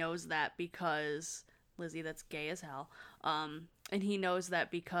 And he knows that because, Lizzie, that's gay as hell. And he knows that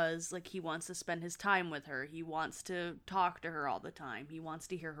because, like, he wants to spend his time with her. He wants to talk to her all the time. He wants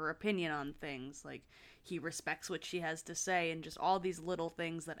to hear her opinion on things. Like, he respects what she has to say, and just all these little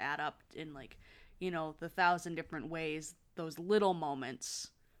things that add up in, like, you know, the 1,000 different ways. Those little moments,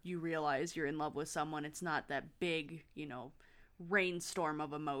 you realize you're in love with someone. It's not that big, you know, rainstorm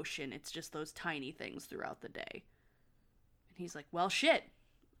of emotion. It's just those tiny things throughout the day. And he's like, well, shit.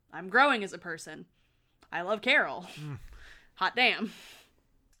 I'm growing as a person. I love Carol. Hot damn.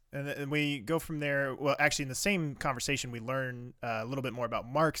 And we go from there. Well, actually, in the same conversation, we learn a little bit more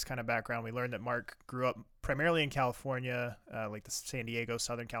about Mark's kind of background. We learned that Mark grew up primarily in California, like the San Diego,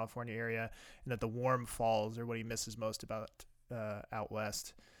 Southern California area, and that the warm falls are what he misses most about out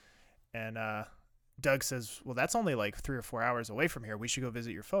west. And Doug says, well, that's only like 3 or 4 hours away from here. We should go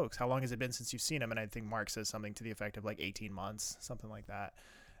visit your folks. How long has it been since you've seen him? And I think Mark says something to the effect of like 18 months, something like that.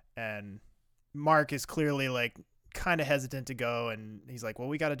 And Mark is clearly like kind of hesitant to go, and he's like, well,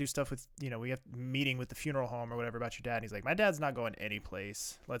 we got to do stuff with, you know, we have meeting with the funeral home or whatever about your dad. And he's like, my dad's not going any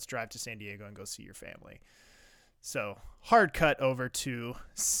place. Let's drive to San Diego and go see your family. So hard cut over to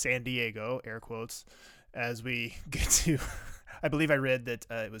San Diego, air quotes, as we get to I believe I read that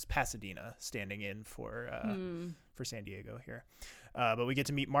it was Pasadena standing in for San Diego here. But we get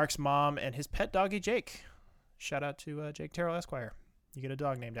to meet Mark's mom and his pet doggy Jake. Shout out to Jake Terrell Esquire. You get a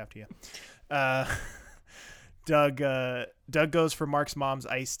dog named after you. Doug goes for Mark's mom's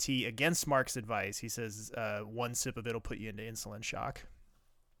iced tea against Mark's advice. He says 1 sip of it will put you into insulin shock.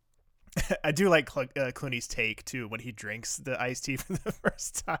 I do like Clooney's take too when he drinks the iced tea for the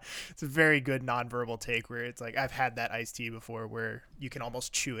first time. It's a very good nonverbal take where it's like, I've had that iced tea before where you can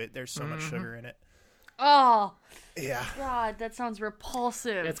almost chew it. There's so much sugar in it. Oh, yeah. God, that sounds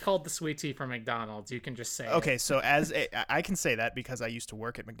repulsive. It's called the sweet tea from McDonald's. You can just say okay, so I can say that because I used to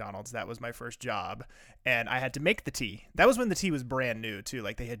work at McDonald's. That was my first job, and I had to make the tea. That was when the tea was brand new too.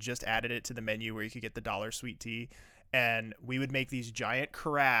 Like they had just added it to the menu where you could get the $1 sweet tea, and we would make these giant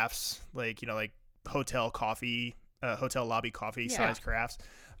carafes, like, you know, like hotel lobby coffee size carafes.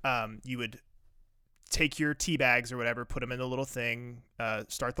 You would take your tea bags or whatever, put them in a little thing,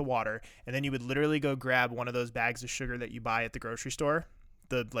 start the water, and then you would literally go grab one of those bags of sugar that you buy at the grocery store,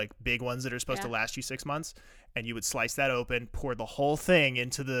 the like big ones that are supposed to last you 6 months, and you would slice that open, pour the whole thing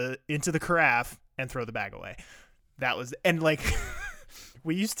into the carafe, and throw the bag away. That was, and like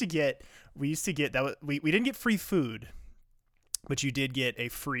we used to get that was, we didn't get free food, but you did get a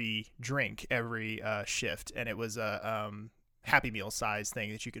free drink every shift, and it was a Happy Meal size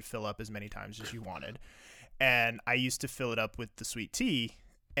thing that you could fill up as many times as you wanted. And I used to fill it up with the sweet tea,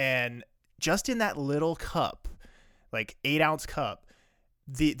 and just in that little cup, like 8-ounce cup,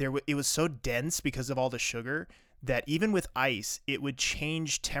 it was so dense because of all the sugar that even with ice, it would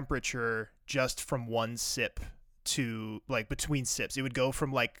change temperature just from one sip to like between sips. It would go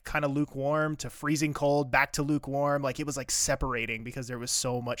from like kind of lukewarm to freezing cold back to lukewarm. Like it was like separating because there was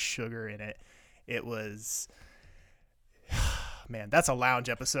so much sugar in it. It was, man, that's a lounge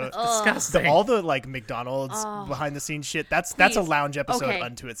episode. Disgusting. All the like McDonald's behind the scenes shit. That's a lounge episode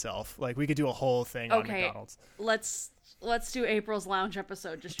unto itself. Like we could do a whole thing on McDonald's. Let's do April's lounge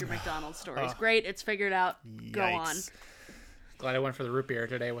episode. Just your McDonald's stories. Great, it's figured out. Yikes. Go on. Glad I went for the root beer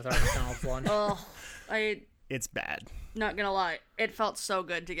today with our McDonald's lunch. It's bad. Not gonna lie, it felt so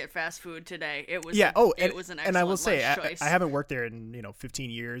good to get fast food today. It was it was an excellent and I will say choice. I haven't worked there in 15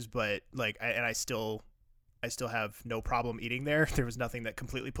 years, but like I still have no problem eating there. There was nothing that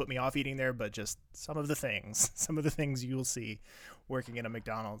completely put me off eating there, but just some of the things you will see working in a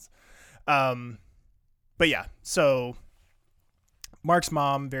McDonald's. But yeah, so Mark's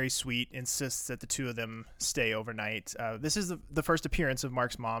mom, very sweet, insists that the two of them stay overnight. This is the first appearance of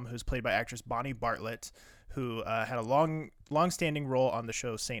Mark's mom, who's played by actress Bonnie Bartlett, who had a long-standing role on the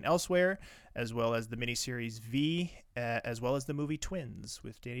show Saint Elsewhere, as well as the miniseries V, as well as the movie Twins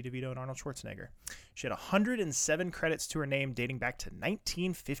with Danny DeVito and Arnold Schwarzenegger. She had 107 credits to her name dating back to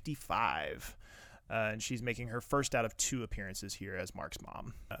 1955. And she's making her first out of 2 appearances here as Mark's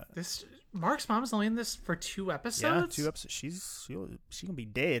mom. Mark's mom is only in this for 2 episodes? Yeah, 2 episodes. She's gonna be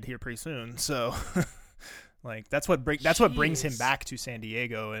dead here pretty soon. So, like that's what brings him back to San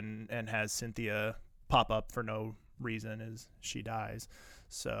Diego and has Cynthia pop up for no reason as she dies.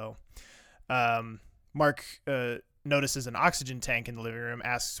 So, Mark notices an oxygen tank in the living room,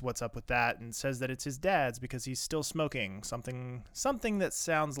 asks what's up with that, and says that it's his dad's because he's still smoking something that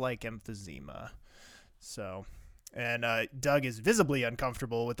sounds like emphysema. So, and Doug is visibly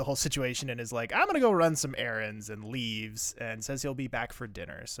uncomfortable with the whole situation and is like, I'm going to go run some errands, and leaves and says he'll be back for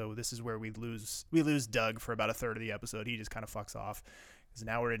dinner. So this is where we lose Doug for about a third of the episode. He just kind of fucks off. Because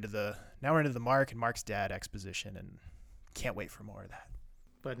now we're into the Mark and Mark's dad exposition, and can't wait for more of that.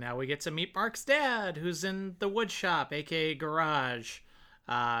 But now we get to meet Mark's dad, who's in the wood shop, aka garage.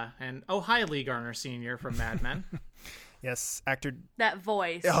 And hi, Lee Garner Sr. from Mad Men. Yes, actor. That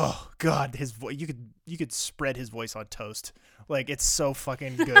voice. Oh God, his voice. You could spread his voice on toast. Like it's so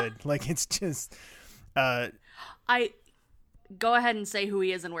fucking good. Like it's just. Go ahead and say who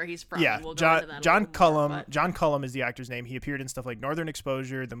he is and where he's from. Yeah, and we'll go into that John Cullum. More, John Cullum is the actor's name. He appeared in stuff like Northern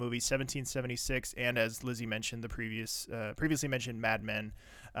Exposure, the movie 1776, and as Lizzie mentioned, the previously mentioned Mad Men.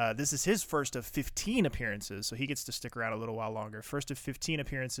 This is his first of 15 appearances, so he gets to stick around a little while longer. First of 15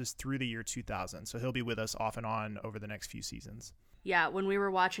 appearances through the year 2000, so he'll be with us off and on over the next few seasons. Yeah, when we were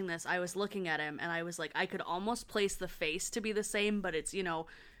watching this, I was looking at him, and I was like, I could almost place the face to be the same, but it's,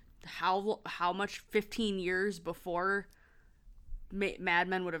 how much 15 years before Mad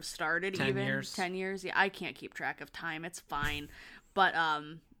Men would have started. 10 even years. 10 years. Yeah, I can't keep track of time. It's fine. But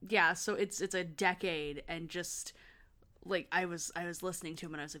yeah, so it's a decade, and just like I was listening to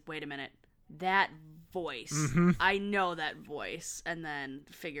him and I was like, wait a minute, that voice. Mm-hmm. I know that voice, and then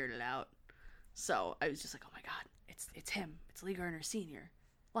figured it out. So I was just like, oh my god, it's him. It's Lee Garner Sr.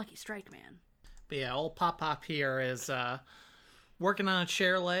 Lucky Strike Man. But yeah, old Pop here is working on a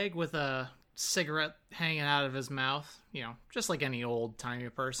chair leg with a cigarette hanging out of his mouth, just like any old-timey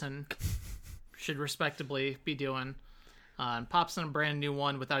person should respectably be doing. And pops in a brand new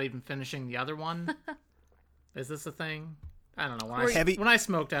one without even finishing the other one. Is this a thing? I don't know. When I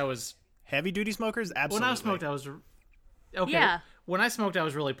smoked, I was... Heavy-duty smokers? Absolutely. When I smoked, I was... Okay. Yeah. When I smoked, I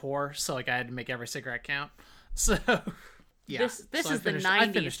was really poor, so I had to make every cigarette count. So, yeah. This so is the 90s,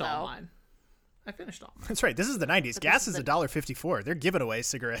 I finished though. all mine. I finished all mine. That's right. This is the 90s. But Gas is $1.54. They're giving away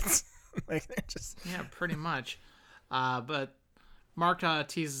cigarettes. Like they're just... Yeah, pretty much. But Mark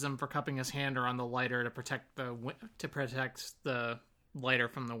teases him for cupping his hand around the lighter to protect the lighter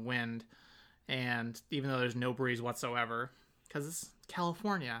from the wind. And even though there's no breeze whatsoever, because it's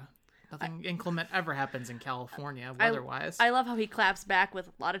California, nothing inclement ever happens in California weather-wise. I love how he claps back with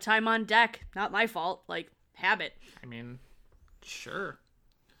a lot of time on deck. Not my fault. Like, habit. I mean, sure.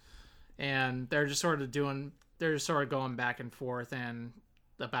 and they're just sort of going back and forth and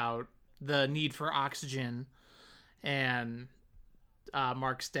about the need for oxygen. And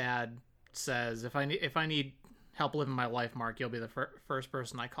Mark's dad says, if I need help living my life, Mark, you'll be the first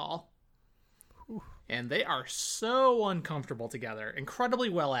person I call. Whew. And they are so uncomfortable together. Incredibly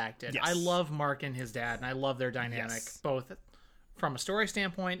well acted. Yes. I love Mark and his dad, and I love their dynamic, both from a story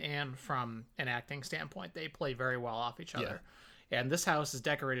standpoint and from an acting standpoint. They play very well off each other. Yeah. And this house is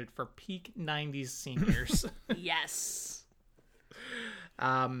decorated for peak 90s seniors. Yes.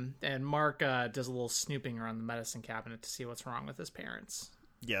 And Mark does a little snooping around the medicine cabinet to see what's wrong with his parents.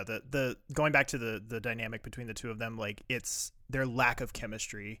 Yeah, the going back to the dynamic between the two of them, like, it's their lack of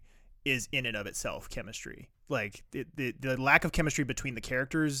chemistry is in and of itself chemistry. Like, the lack of chemistry between the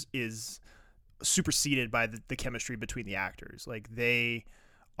characters is superseded by the chemistry between the actors. Like, they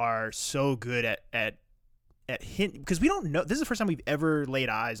are so good at hint, because we don't know. This is the first time we've ever laid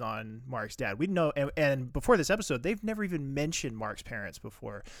eyes on Mark's dad. We know, and before this episode, they've never even mentioned Mark's parents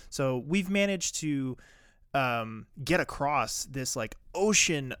before. So we've managed to get across this like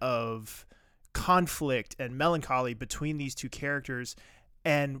ocean of conflict and melancholy between these two characters,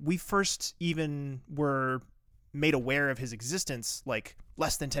 and we first even were made aware of his existence like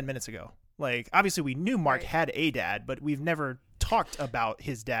less than 10 minutes ago. Like, obviously we knew Mark had a dad, but we've never talked about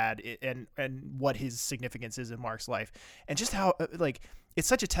his dad and what his significance is in Mark's life, and just how like it's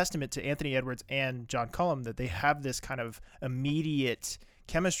such a testament to Anthony Edwards and John Cullum that they have this kind of immediate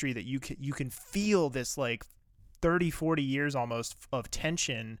chemistry that you can feel this like 30-40 years almost of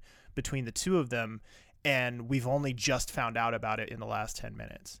tension between the two of them, and we've only just found out about it in the last 10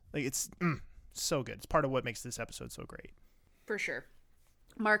 minutes. Like, it's so good. It's part of what makes this episode so great. For sure.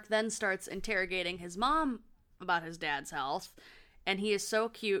 Mark then starts interrogating his mom about his dad's health, and he is so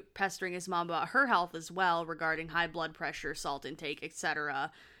cute, pestering his mom about her health as well, regarding high blood pressure, salt intake,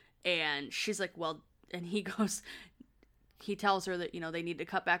 etc. And she's like, well, and he tells her that, they need to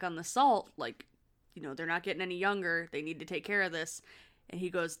cut back on the salt. Like, they're not getting any younger. They need to take care of this. And he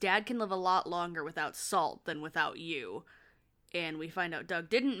goes, Dad can live a lot longer without salt than without you. And we find out Doug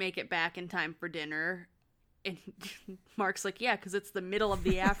didn't make it back in time for dinner. And Mark's like, yeah, because it's the middle of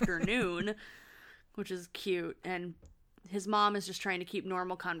the afternoon, which is cute. And his mom is just trying to keep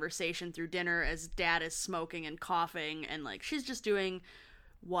normal conversation through dinner as Dad is smoking and coughing. And, like, she's just doing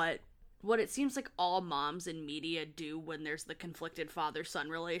what it seems like all moms in media do when there's the conflicted father-son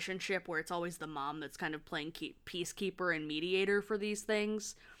relationship, where it's always the mom that's kind of playing peacekeeper and mediator for these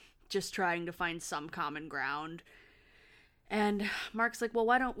things, just trying to find some common ground. And Mark's like, well,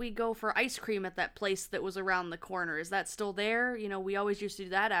 why don't we go for ice cream at that place that was around the corner? Is that still there? We always used to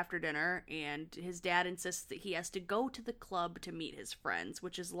do that after dinner. And his dad insists that he has to go to the club to meet his friends,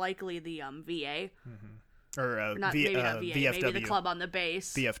 which is likely the VA. Mm-hmm. Or maybe not VA, VFW. maybe the club on the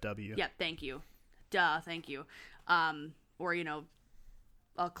base. VFW. Yeah, thank you. Thank you. Or,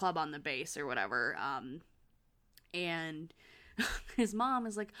 a club on the base or whatever. And his mom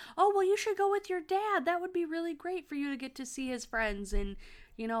is like, oh, well, you should go with your dad. That would be really great for you to get to see his friends and,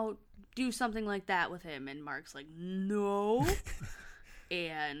 do something like that with him. And Mark's like, no.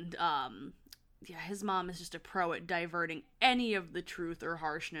 And, his mom is just a pro at diverting any of the truth or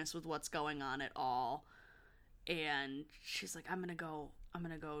harshness with what's going on at all. And she's like, I'm gonna go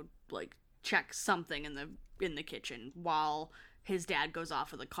like check something in the kitchen while his dad goes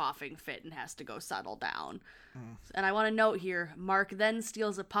off with a coughing fit and has to go settle down. And I want to note here, Mark then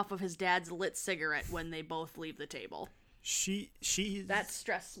steals a puff of his dad's lit cigarette when they both leave the table. That's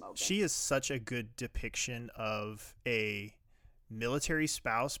stress smoking. She is such a good depiction of a military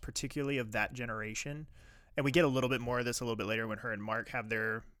spouse, particularly of that generation. And we get a little bit more of this a little bit later when her and Mark have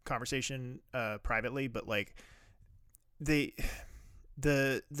their conversation privately, but like the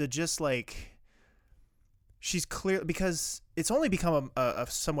just like, she's clear, because it's only become a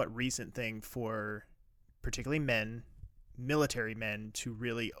somewhat recent thing for particularly military men to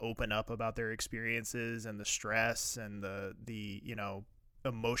really open up about their experiences and the stress and the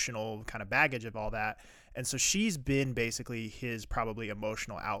emotional kind of baggage of all that. And so she's been basically his probably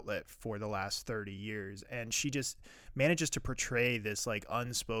emotional outlet for the last 30 years. And she just manages to portray this like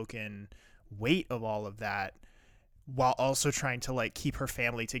unspoken weight of all of that, while also trying to like keep her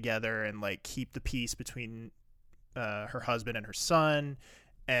family together and like keep the peace between her husband and her son.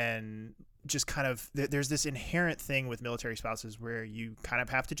 And just kind of, there's this inherent thing with military spouses where you kind of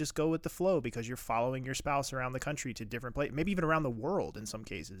have to just go with the flow because you're following your spouse around the country to different places, maybe even around the world in some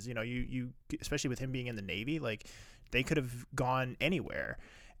cases. You especially with him being in the Navy, like they could have gone anywhere.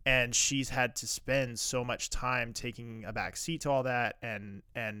 And she's had to spend so much time taking a back seat to all that and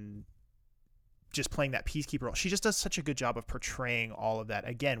just playing that peacekeeper role. She just does such a good job of portraying all of that,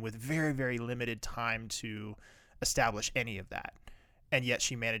 again, with very, very limited time to establish any of that. And yet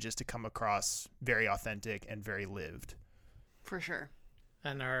she manages to come across very authentic and very lived. For sure.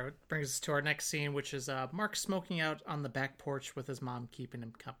 And brings us to our next scene, which is Mark smoking out on the back porch with his mom keeping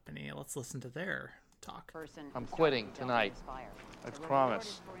him company. Let's listen to their talk. I'm quitting tonight. I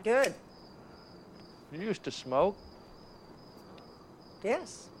promise. Good. You used to smoke?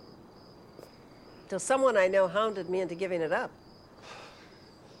 Yes. Till someone I know hounded me into giving it up.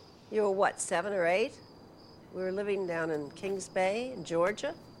 You were what, 7 or 8? We were living down in Kings Bay in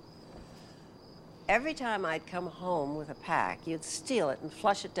Georgia. Every time I'd come home with a pack, you'd steal it and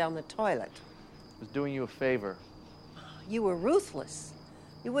flush it down the toilet. I was doing you a favor. You were ruthless.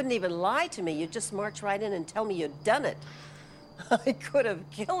 You wouldn't even lie to me. You'd just march right in and tell me you'd done it. I could have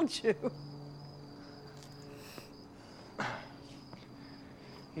killed you.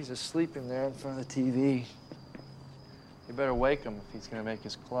 He's asleep in there in front of the TV. You better wake him if he's gonna make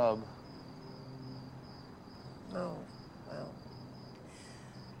his club. Oh, well.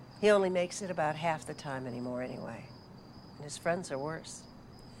 He only makes it about half the time anymore anyway. And his friends are worse.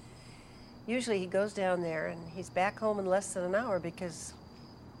 Usually he goes down there and he's back home in less than an hour because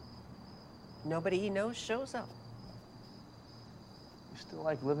nobody he knows shows up. You still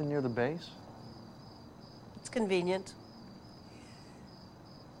like living near the base? It's convenient.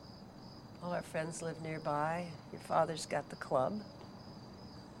 All our friends live nearby. Your father's got the club.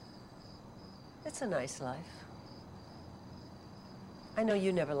 It's a nice life. I know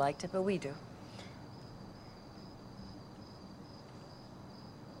you never liked it, but we do.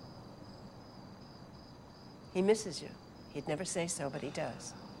 He misses you. He'd never say so, but he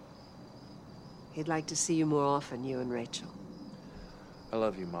does. He'd like to see you more often, you and Rachel. I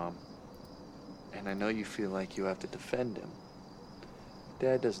love you, Mom. And I know you feel like you have to defend him.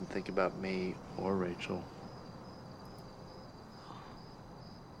 Dad doesn't think about me or Rachel.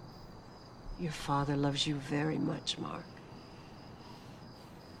 Your father loves you very much, Mark.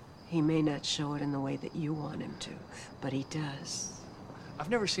 He may not show it in the way that you want him to, but he does. I've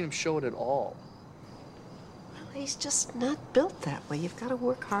never seen him show it at all. Well, he's just not built that way. You've got to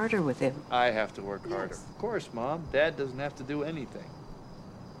work harder with him. I have to work harder. Yes. Of course, Mom. Dad doesn't have to do anything.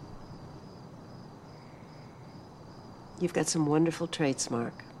 You've got some wonderful traits,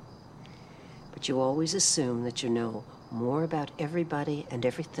 Mark. But you always assume that you know more about everybody and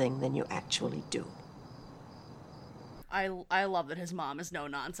everything than you actually do. I love that his mom is no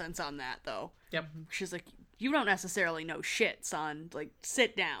nonsense on that, though. Yep. She's like, you don't necessarily know shit, son. Like,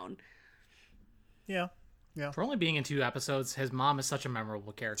 sit down. Yeah. Yeah. For only being in 2 episodes, his mom is such a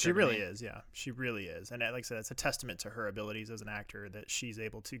memorable character. She really is, yeah. She really is. And like I said, it's a testament to her abilities as an actor that she's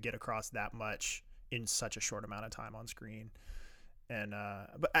able to get across that much in such a short amount of time on screen. And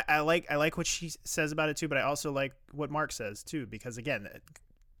but I like what she says about it too, but I also like what Mark says too, because again,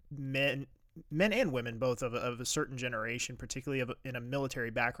 men and women both of a certain generation, particularly in a military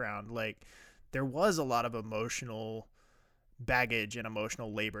background, like there was a lot of emotional baggage and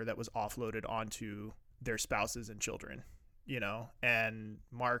emotional labor that was offloaded onto their spouses and children, you know, and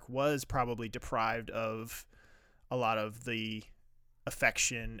Mark was probably deprived of a lot of the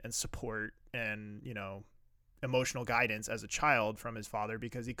affection and support and, you know, emotional guidance as a child from his father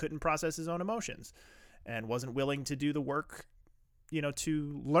because he couldn't process his own emotions and wasn't willing to do the work, you know,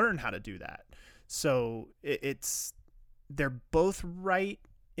 to learn how to do that. So they're both right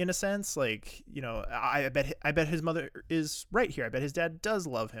in a sense. Like, you know, I bet his mother is right here. I bet his dad does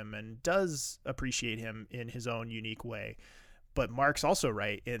love him and does appreciate him in his own unique way. But Mark's also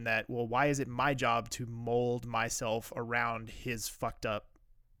right in that, well, why is it my job to mold myself around his fucked up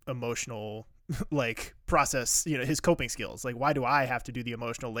emotional like process, you know, his coping skills? Like, why do I have to do the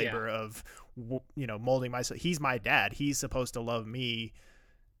emotional labor of, you know, molding myself? He's my dad. He's supposed to love me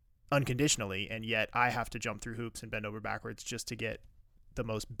unconditionally, and yet I have to jump through hoops and bend over backwards just to get the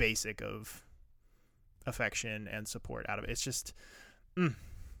most basic of affection and support out of it. It's just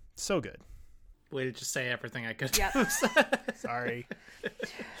so good. Way to just say everything I could. Yeah. Sorry.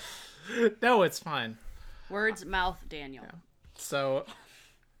 No, it's fine. Words, mouth, Daniel. Yeah. So,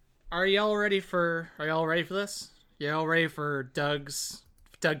 are y'all ready for this? Y'all ready for Doug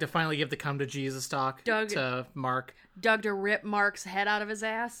to finally give the come to Jesus talk to Mark? Doug to rip Mark's head out of his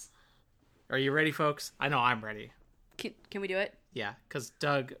ass? Are you ready, folks? I know I'm ready. Can we do it? Yeah, because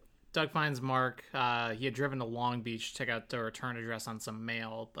Doug finds Mark. He had driven to Long Beach to check out the return address on some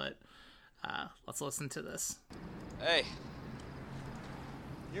mail, but let's listen to this. Hey.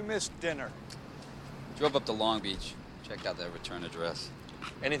 You missed dinner. Drove up to Long Beach. Checked out that return address.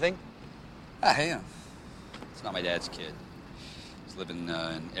 Anything? Ah, yeah. It's not my dad's kid. He's living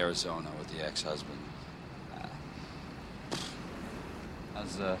in Arizona with the ex-husband.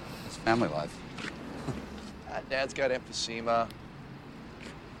 How's family life? Dad's got emphysema.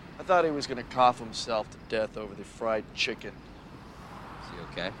 I thought he was gonna cough himself to death over the fried chicken. Is he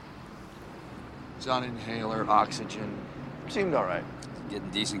okay? He's on inhaler, oxygen. Seemed all right.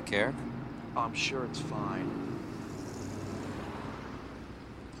 Getting decent care? Oh, I'm sure it's fine.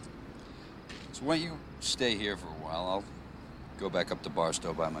 So why don't you stay here for a while? I'll go back up to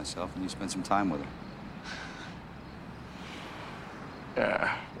Barstow by myself and you spend some time with him.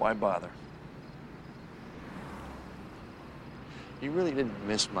 Yeah, why bother? You really didn't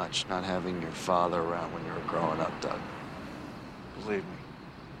miss much not having your father around when you were growing up, Doug. Believe me.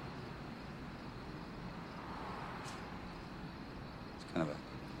 It's kind of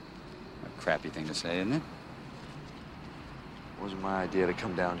a crappy thing to say, isn't it? It wasn't my idea to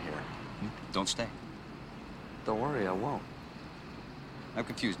come down here. Don't stay. Don't worry, I won't. I'm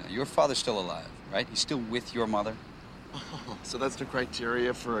confused now. Your father's still alive, right? He's still with your mother? Oh, so that's the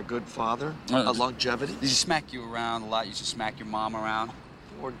criteria for a good father? Longevity? Does he smack you around a lot? You should smack your mom around?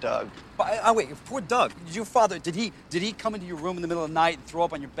 Poor Doug. Wait, poor Doug. Your father, did he come into your room in the middle of the night and throw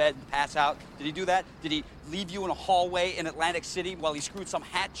up on your bed and pass out? Did he do that? Did he leave you in a hallway in Atlantic City while he screwed some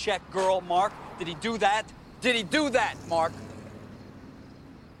hat check girl, Mark? Did he do that? Did he do that, Mark?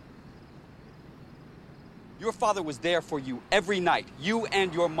 Your father was there for you every night, you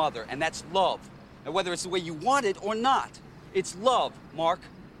and your mother, and that's love. And whether it's the way you want it or not, it's love, Mark.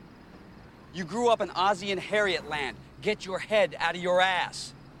 You grew up in Ozzie and Harriet land. Get your head out of your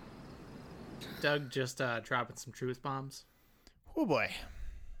ass. Doug just dropping some truth bombs. Oh boy.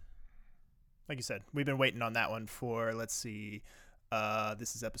 Like you said, we've been waiting on that one for, let's see,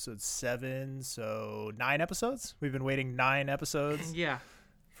 this is episode 7, so 9 episodes? We've been waiting 9 episodes. Yeah.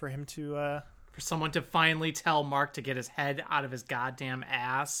 For him to... For someone to finally tell Mark to get his head out of his goddamn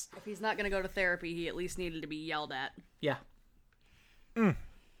ass. If he's not going to go to therapy, he at least needed to be yelled at. Yeah.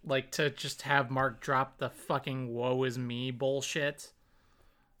 Like, to just have Mark drop the fucking woe is me bullshit.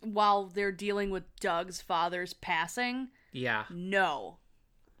 While they're dealing with Doug's father's passing? Yeah. No.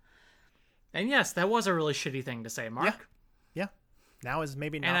 And yes, that was a really shitty thing to say, Mark. Yeah. Now is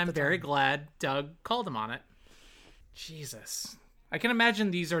maybe not and I'm the very time. glad Doug called him on it. Jesus. I can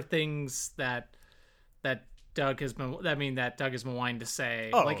imagine these are things that Doug has been wanting to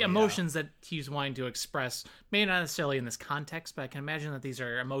say, emotions that he's wanting to express, maybe not necessarily in this context, but I can imagine that these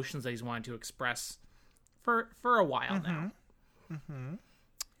are emotions that he's wanting to express for a while now. Mm-hmm.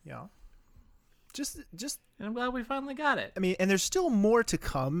 Yeah. Just and I'm glad we finally got it. I mean, and there's still more to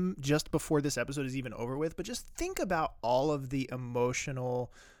come just before this episode is even over with, but just think about all of the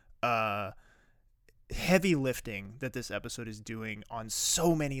emotional heavy lifting that this episode is doing on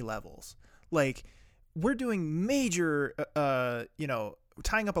so many levels. Like, we're doing major,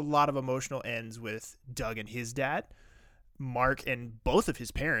 tying up a lot of emotional ends with Doug and his dad, Mark and both of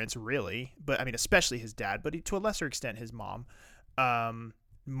his parents, really, but I mean, especially his dad, but to a lesser extent, his mom,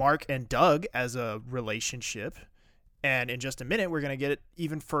 Mark and Doug as a relationship. And in just a minute, we're going to get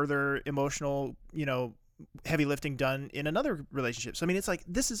even further emotional, heavy lifting done in another relationship. So I mean, it's like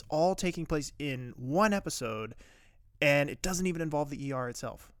this is all taking place in one episode, and it doesn't even involve the ER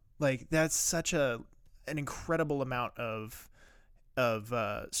itself. Like, that's such an incredible amount of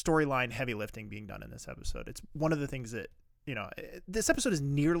storyline heavy lifting being done in this episode. It's one of the things that this episode is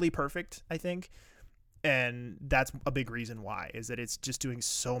nearly perfect, I think, and that's a big reason why is that it's just doing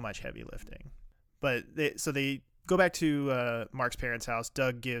so much heavy lifting. But they go back to Mark's parents' house.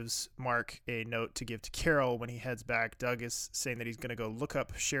 Doug gives Mark a note to give to Carol when he heads back. Doug is saying that he's going to go look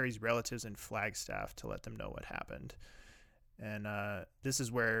up Sherry's relatives in Flagstaff to let them know what happened. And this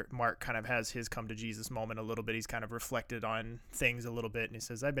is where Mark kind of has his come to Jesus moment a little bit. He's kind of reflected on things a little bit. And he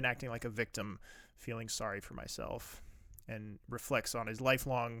says, I've been acting like a victim, feeling sorry for myself. And reflects on his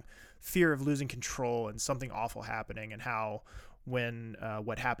lifelong fear of losing control and something awful happening, and how when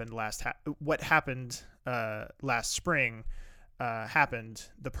what happened last spring happened,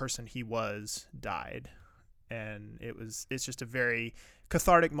 the person he was died. And it's just a very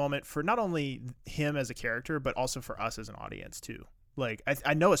cathartic moment for not only him as a character, but also for us as an audience too. Like,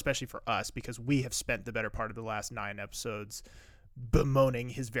 I know, especially for us, because we have spent the better part of the last 9 episodes bemoaning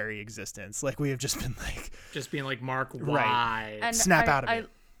his very existence. Like, we have just been like, being like, Mark, why? Right. And Snap out of it.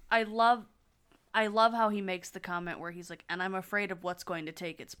 I love how he makes the comment where he's like, and I'm afraid of what's going to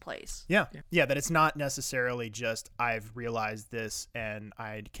take its place. Yeah. That it's not necessarily just, I've realized this and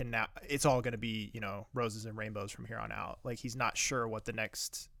I can now, it's all going to be, roses and rainbows from here on out. Like, he's not sure what the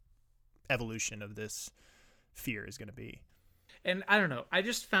next evolution of this fear is going to be. And I don't know, I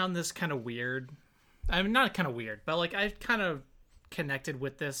just found this kind of weird. I mean, not kind of weird, but like, I kind of connected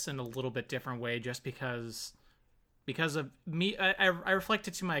with this in a little bit different way just because of me. I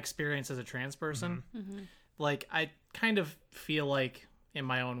reflected to my experience as a trans person. Like, I kind of feel like in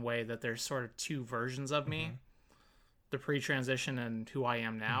my own way that there's sort of two versions of me, the pre-transition and who I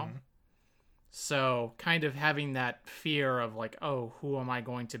am now. So kind of having that fear of like, oh, who am I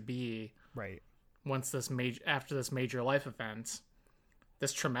going to be right once after this major life event,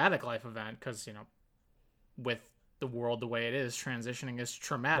 this traumatic life event, because, you know, with the world the way it is, transitioning is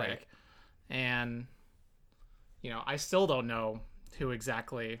traumatic. Right. And, you know, I still don't know who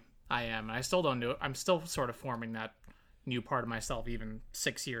exactly I am. And I still don't know. I'm still sort of forming that new part of myself even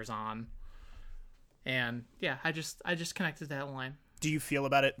 6 years on. And yeah, I just connected that line. Do you feel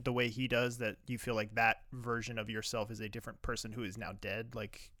about it the way he does, that you feel like that version of yourself is a different person who is now dead?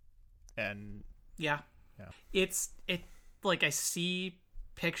 Like, and yeah. It's like, I see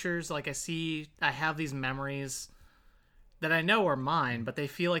pictures, like I have these memories that I know are mine, but they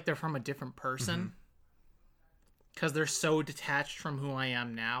feel like they're from a different person because they're so detached from who I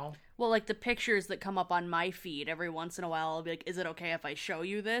am now. Well, like the pictures that come up on my feed every once in a while, I'll be like, is it okay if I show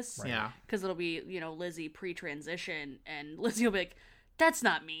you this? Right. Yeah. Because it'll be, you know, Lizzie pre-transition, and Lizzie will be like, that's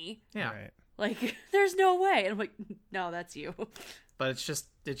not me. Yeah. Right. Like, there's no way. And I'm like, no, that's you. But it's just,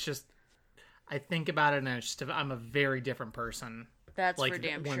 I think about it, and it's just, I'm a very different person. That's like, for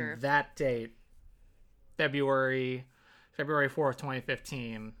damn when sure. That date, February 4th,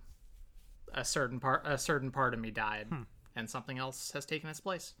 2015, a certain part of me died, and something else has taken its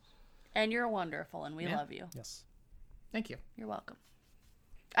place. And you're wonderful, and we love you. Yes. Thank you. You're welcome.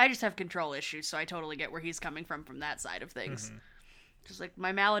 I just have control issues, so I totally get where he's coming from that side of things. Just like,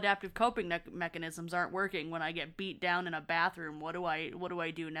 my maladaptive coping mechanisms aren't working when I get beat down in a bathroom. What do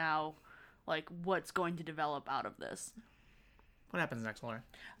I do now? Like, what's going to develop out of this? What happens next, Lauren?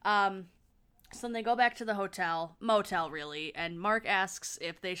 So then they go back to the motel really, and Mark asks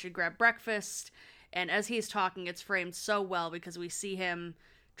if they should grab breakfast, and as he's talking, it's framed so well because we see him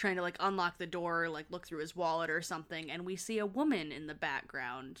trying to, like, unlock the door, like, look through his wallet or something, and we see a woman in the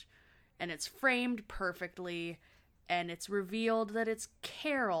background, and it's framed perfectly, and it's revealed that it's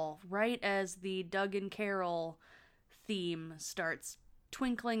Carol, right as the Doug and Carol theme starts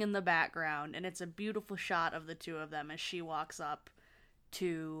twinkling in the background, and it's a beautiful shot of the two of them as she walks up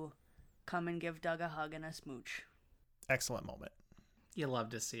to come and give Doug a hug and a smooch. Excellent moment. You love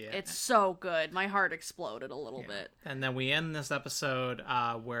to see it. It's so good. My heart exploded a little bit. And then we end this episode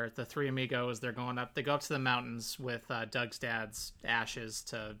where the three amigos, they go up to the mountains with Doug's dad's ashes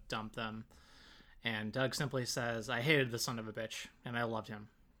to dump them. And Doug simply says, I hated the son of a bitch, and I loved him.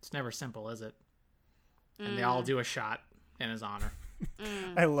 It's never simple, is it? And they all do a shot in his honor.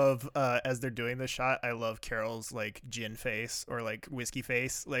 I love, as they're doing the shot, I love Carol's, like, gin face or, like, whiskey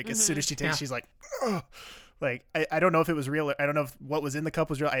face. Like, as soon as she takes, she's like, ugh. Like, I don't know if it was real. I don't know if what was in the cup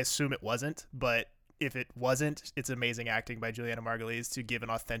was real. I assume it wasn't. But if it wasn't, it's amazing acting by Juliana Margulies to give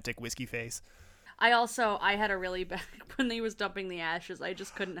an authentic whiskey face. I had a really bad, when he was dumping the ashes, I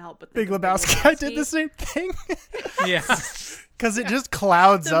just couldn't help but Big think of Lebowski, I did the same thing. Yeah. Because it just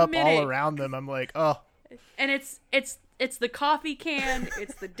clouds The up minute. all around them. I'm like, oh. And it's the coffee can,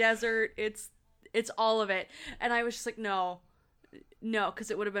 it's the desert, it's all of it. And I was just like, no,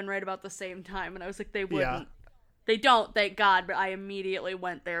 because it would have been right about the same time. And I was like, they wouldn't. Yeah. They don't, thank God. But I immediately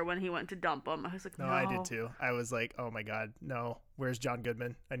went there when he went to dump them. I was like, no. No, I did too. I was like, oh my God, no. Where's John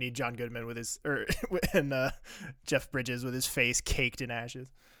Goodman? I need John Goodman with his, and Jeff Bridges with his face caked in ashes.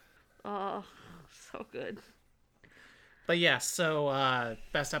 Oh, so good. But yeah, so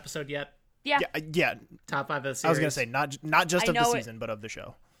best episode yet? Yeah. Yeah. Top 5 of the series. I was gonna say not just of the know season, but of the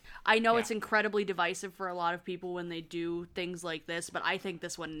show. I know it's incredibly divisive for a lot of people when they do things like this, but I think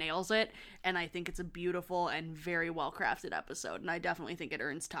this one nails it, and I think it's a beautiful and very well-crafted episode, and I definitely think it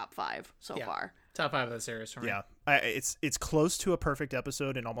earns top 5 so far. Top 5 of the series for me. Yeah, it's close to a perfect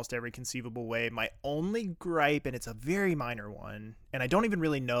episode in almost every conceivable way. My only gripe, and it's a very minor one, and I don't even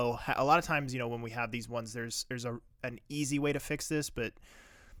really know how, a lot of times, you know, when we have these ones, there's an easy way to fix this, but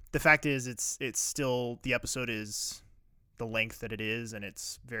the fact is it's still, the episode is the length that it is, and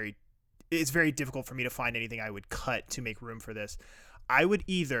it's very difficult for me to find anything I would cut to make room for this. I would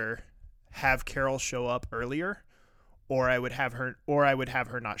either have Carol show up earlier, or I would have her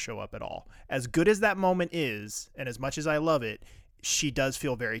not show up at all. As good as that moment is, and as much as I love it, she does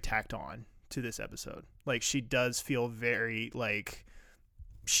feel very tacked on to this episode. Like, she does feel very, like,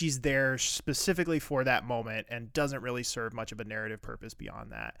 she's there specifically for that moment and doesn't really serve much of a narrative purpose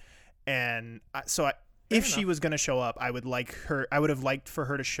beyond that. And if she was going to show up, I would have liked for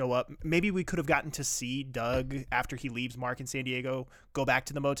her to show up. Maybe we could have gotten to see Doug, after he leaves Mark in San Diego, go back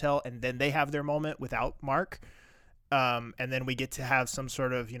to the motel, and then they have their moment without Mark. and then we get to have some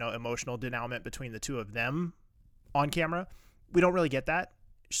sort of, emotional denouement between the two of them on camera. We don't really get that.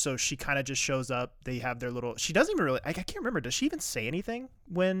 So she kind of just shows up. They have their little, she doesn't even really, I can't remember. Does she even say anything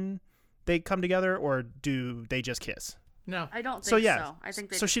when they come together, or do they just kiss? No, I don't think so. I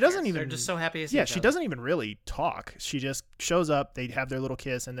think so. She doesn't even. They're just so happy to see each she other. doesn't even really talk. She just shows up. They have their little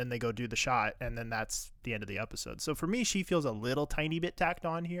kiss, and then they go do the shot, and then that's the end of the episode. So for me, she feels a little tiny bit tacked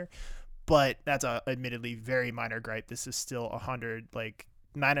on here, but that's a admittedly very minor gripe. This is still 100, like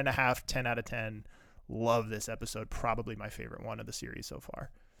 9.5, 10 out of 10. Love this episode. Probably my favorite one of the series so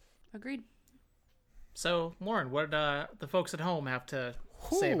far. Agreed. So, Lauren, what did the folks at home have to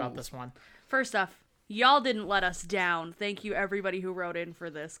say about this one? First off, y'all didn't let us down. Thank you, everybody who wrote in for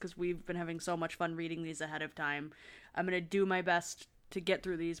this, because we've been having so much fun reading these ahead of time. I'm going to do my best to get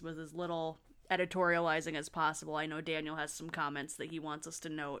through these with as little editorializing as possible. I know Daniel has some comments that he wants us to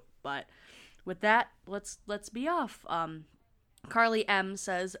note, but with that, let's be off. Carly M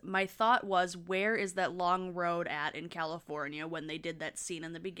says, my thought was, where is that long road at in California when they did that scene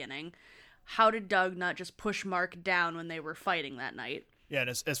in the beginning? How did Doug not just push Mark down when they were fighting that night? Yeah, and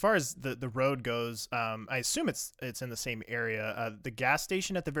as far as the road goes, I assume it's in the same area. The gas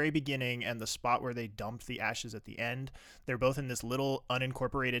station at the very beginning and the spot where they dumped the ashes at the end, they're both in this little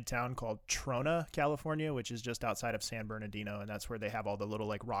unincorporated town called Trona, California, which is just outside of San Bernardino, and that's where they have all the little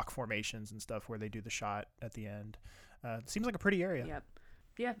like rock formations and stuff where they do the shot at the end. Seems like a pretty area. Yep.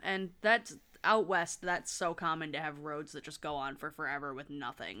 Yeah, and that's out west. That's so common to have roads that just go on for forever with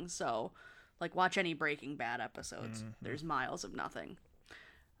nothing. So, like, watch any Breaking Bad episodes. Mm-hmm. There's miles of nothing.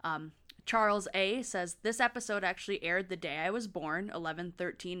 Charles A. says, this episode actually aired the day I was born,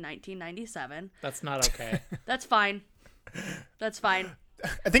 11/13/1997. That's not okay. That's fine. That's fine.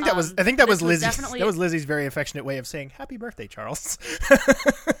 I think that was Lizzie's. That was Lizzie's very affectionate way of saying happy birthday, Charles.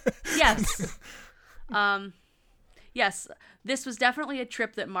 Yes. Yes, this was definitely a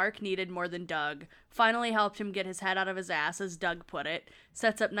trip that Mark needed more than Doug. Finally helped him get his head out of his ass, as Doug put it.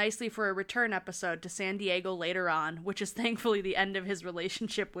 Sets up nicely for a return episode to San Diego later on, which is thankfully the end of his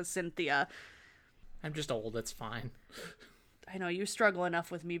relationship with Cynthia. I'm just old, it's fine. I know, you struggle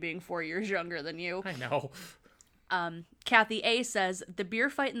enough with me being 4 years younger than you. I know. Kathy A. says, the beer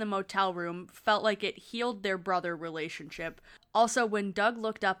fight in the motel room felt like it healed their brother relationship. Also, when Doug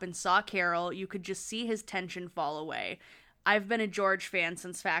looked up and saw Carol, you could just see his tension fall away. I've been a George fan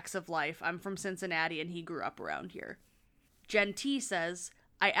since Facts of Life. I'm from Cincinnati and he grew up around here. Jen T. says,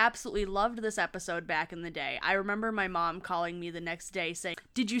 I absolutely loved this episode back in the day. I remember my mom calling me the next day saying,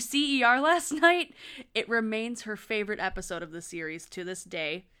 did you see ER last night? It remains her favorite episode of the series to this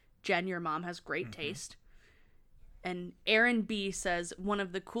day. Jen, your mom has great taste. And Aaron B. says, one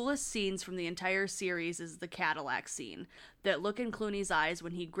of the coolest scenes from the entire series is the Cadillac scene. That look in Clooney's eyes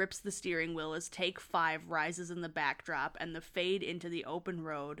when he grips the steering wheel as Take 5 rises in the backdrop and the fade into the open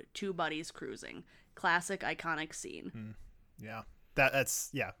road, two buddies cruising. Classic, iconic scene. Yeah,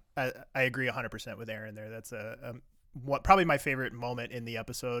 that's I agree 100% with Aaron there. That's what probably my favorite moment in the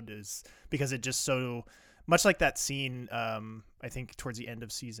episode is because it just so... Much like that scene, I think towards the end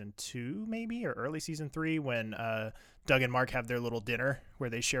of season 2, maybe, or early season 3, when Doug and Mark have their little dinner where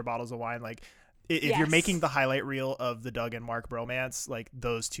they share bottles of wine. Like, if you're making the highlight reel of the Doug and Mark bromance, like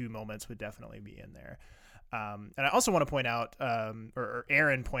those two moments would definitely be in there. And I also want to point out, or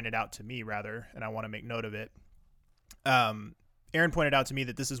Aaron pointed out to me rather, and I want to make note of it. Aaron pointed out to me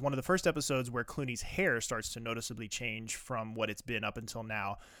that this is one of the first episodes where Clooney's hair starts to noticeably change from what it's been up until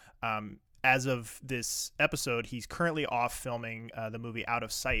now. As of this episode, he's currently off filming the movie Out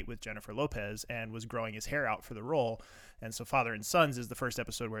of Sight with Jennifer Lopez and was growing his hair out for the role. And so Father and Sons is the first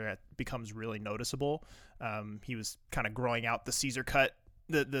episode where it becomes really noticeable. He was kind of growing out the Caesar cut,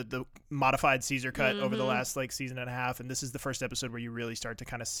 the modified Caesar cut over the last like season and a half. And this is the first episode where you really start to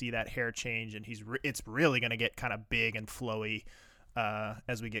kind of see that hair change. And it's really going to get kind of big and flowy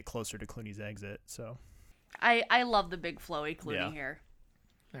as we get closer to Clooney's exit. So I love the big flowy Clooney hair.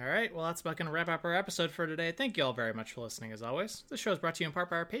 All right, well, that's about going to wrap up our episode for today. Thank you all very much for listening, as always. This show is brought to you in part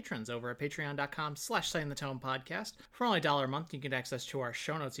by our patrons over at patreon.com/SettingTheTonePodcast. For only $1 a month, you can get access to our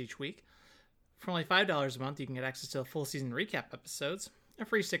show notes each week. For only $5 a month, you can get access to the full season recap episodes, a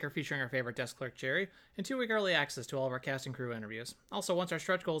free sticker featuring our favorite desk clerk, Jerry, and 2-week early access to all of our cast and crew interviews. Also, once our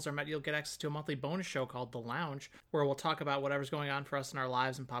stretch goals are met, you'll get access to a monthly bonus show called The Lounge, where we'll talk about whatever's going on for us in our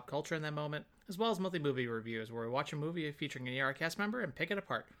lives and pop culture in that moment, as well as monthly movie reviews, where we watch a movie featuring an ER cast member and pick it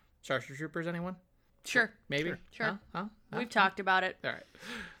apart. Starship Troopers, anyone? Sure. Maybe? Sure. Huh? We've talked about it. All right.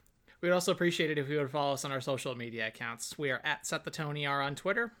 We'd also appreciate it if you would follow us on our social media accounts. We are at SetTheToneER on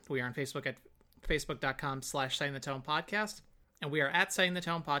Twitter. We are on Facebook at facebook.com/SettingTheTonePodcast. And we are at Setting the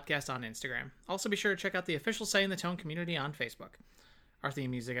Tone Podcast on Instagram. Also be sure to check out the official Setting the Tone community on Facebook. Our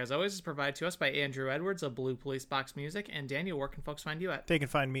theme music, as always, is provided to us by Andrew Edwards of Blue Police Box Music. And Daniel, where can folks find you at? They can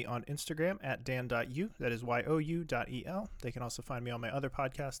find me on Instagram at dan.u, that is YOU.EL. They can also find me on my other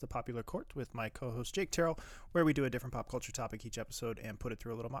podcast, The Popular Court, with my co-host Jake Terrell, where we do a different pop culture topic each episode and put it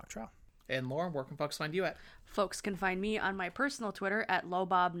through a little mock trial. And Lauren, where can folks find you at? Folks can find me on my personal Twitter at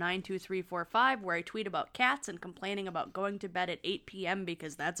lowbob92345, where I tweet about cats and complaining about going to bed at 8 p.m.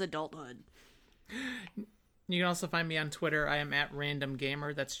 because that's adulthood. You can also find me on Twitter. I am at Random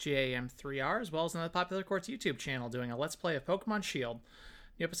Gamer, that's GAM3R, as well as on the Popular Court's YouTube channel doing a Let's Play of Pokemon Shield.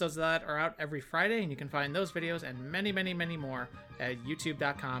 New episodes of that are out every Friday, and you can find those videos and many, many, many more at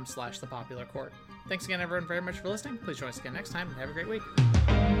youtube.com/thepopularcourt. Thanks again, everyone, very much for listening. Please join us again next time, and have a great week.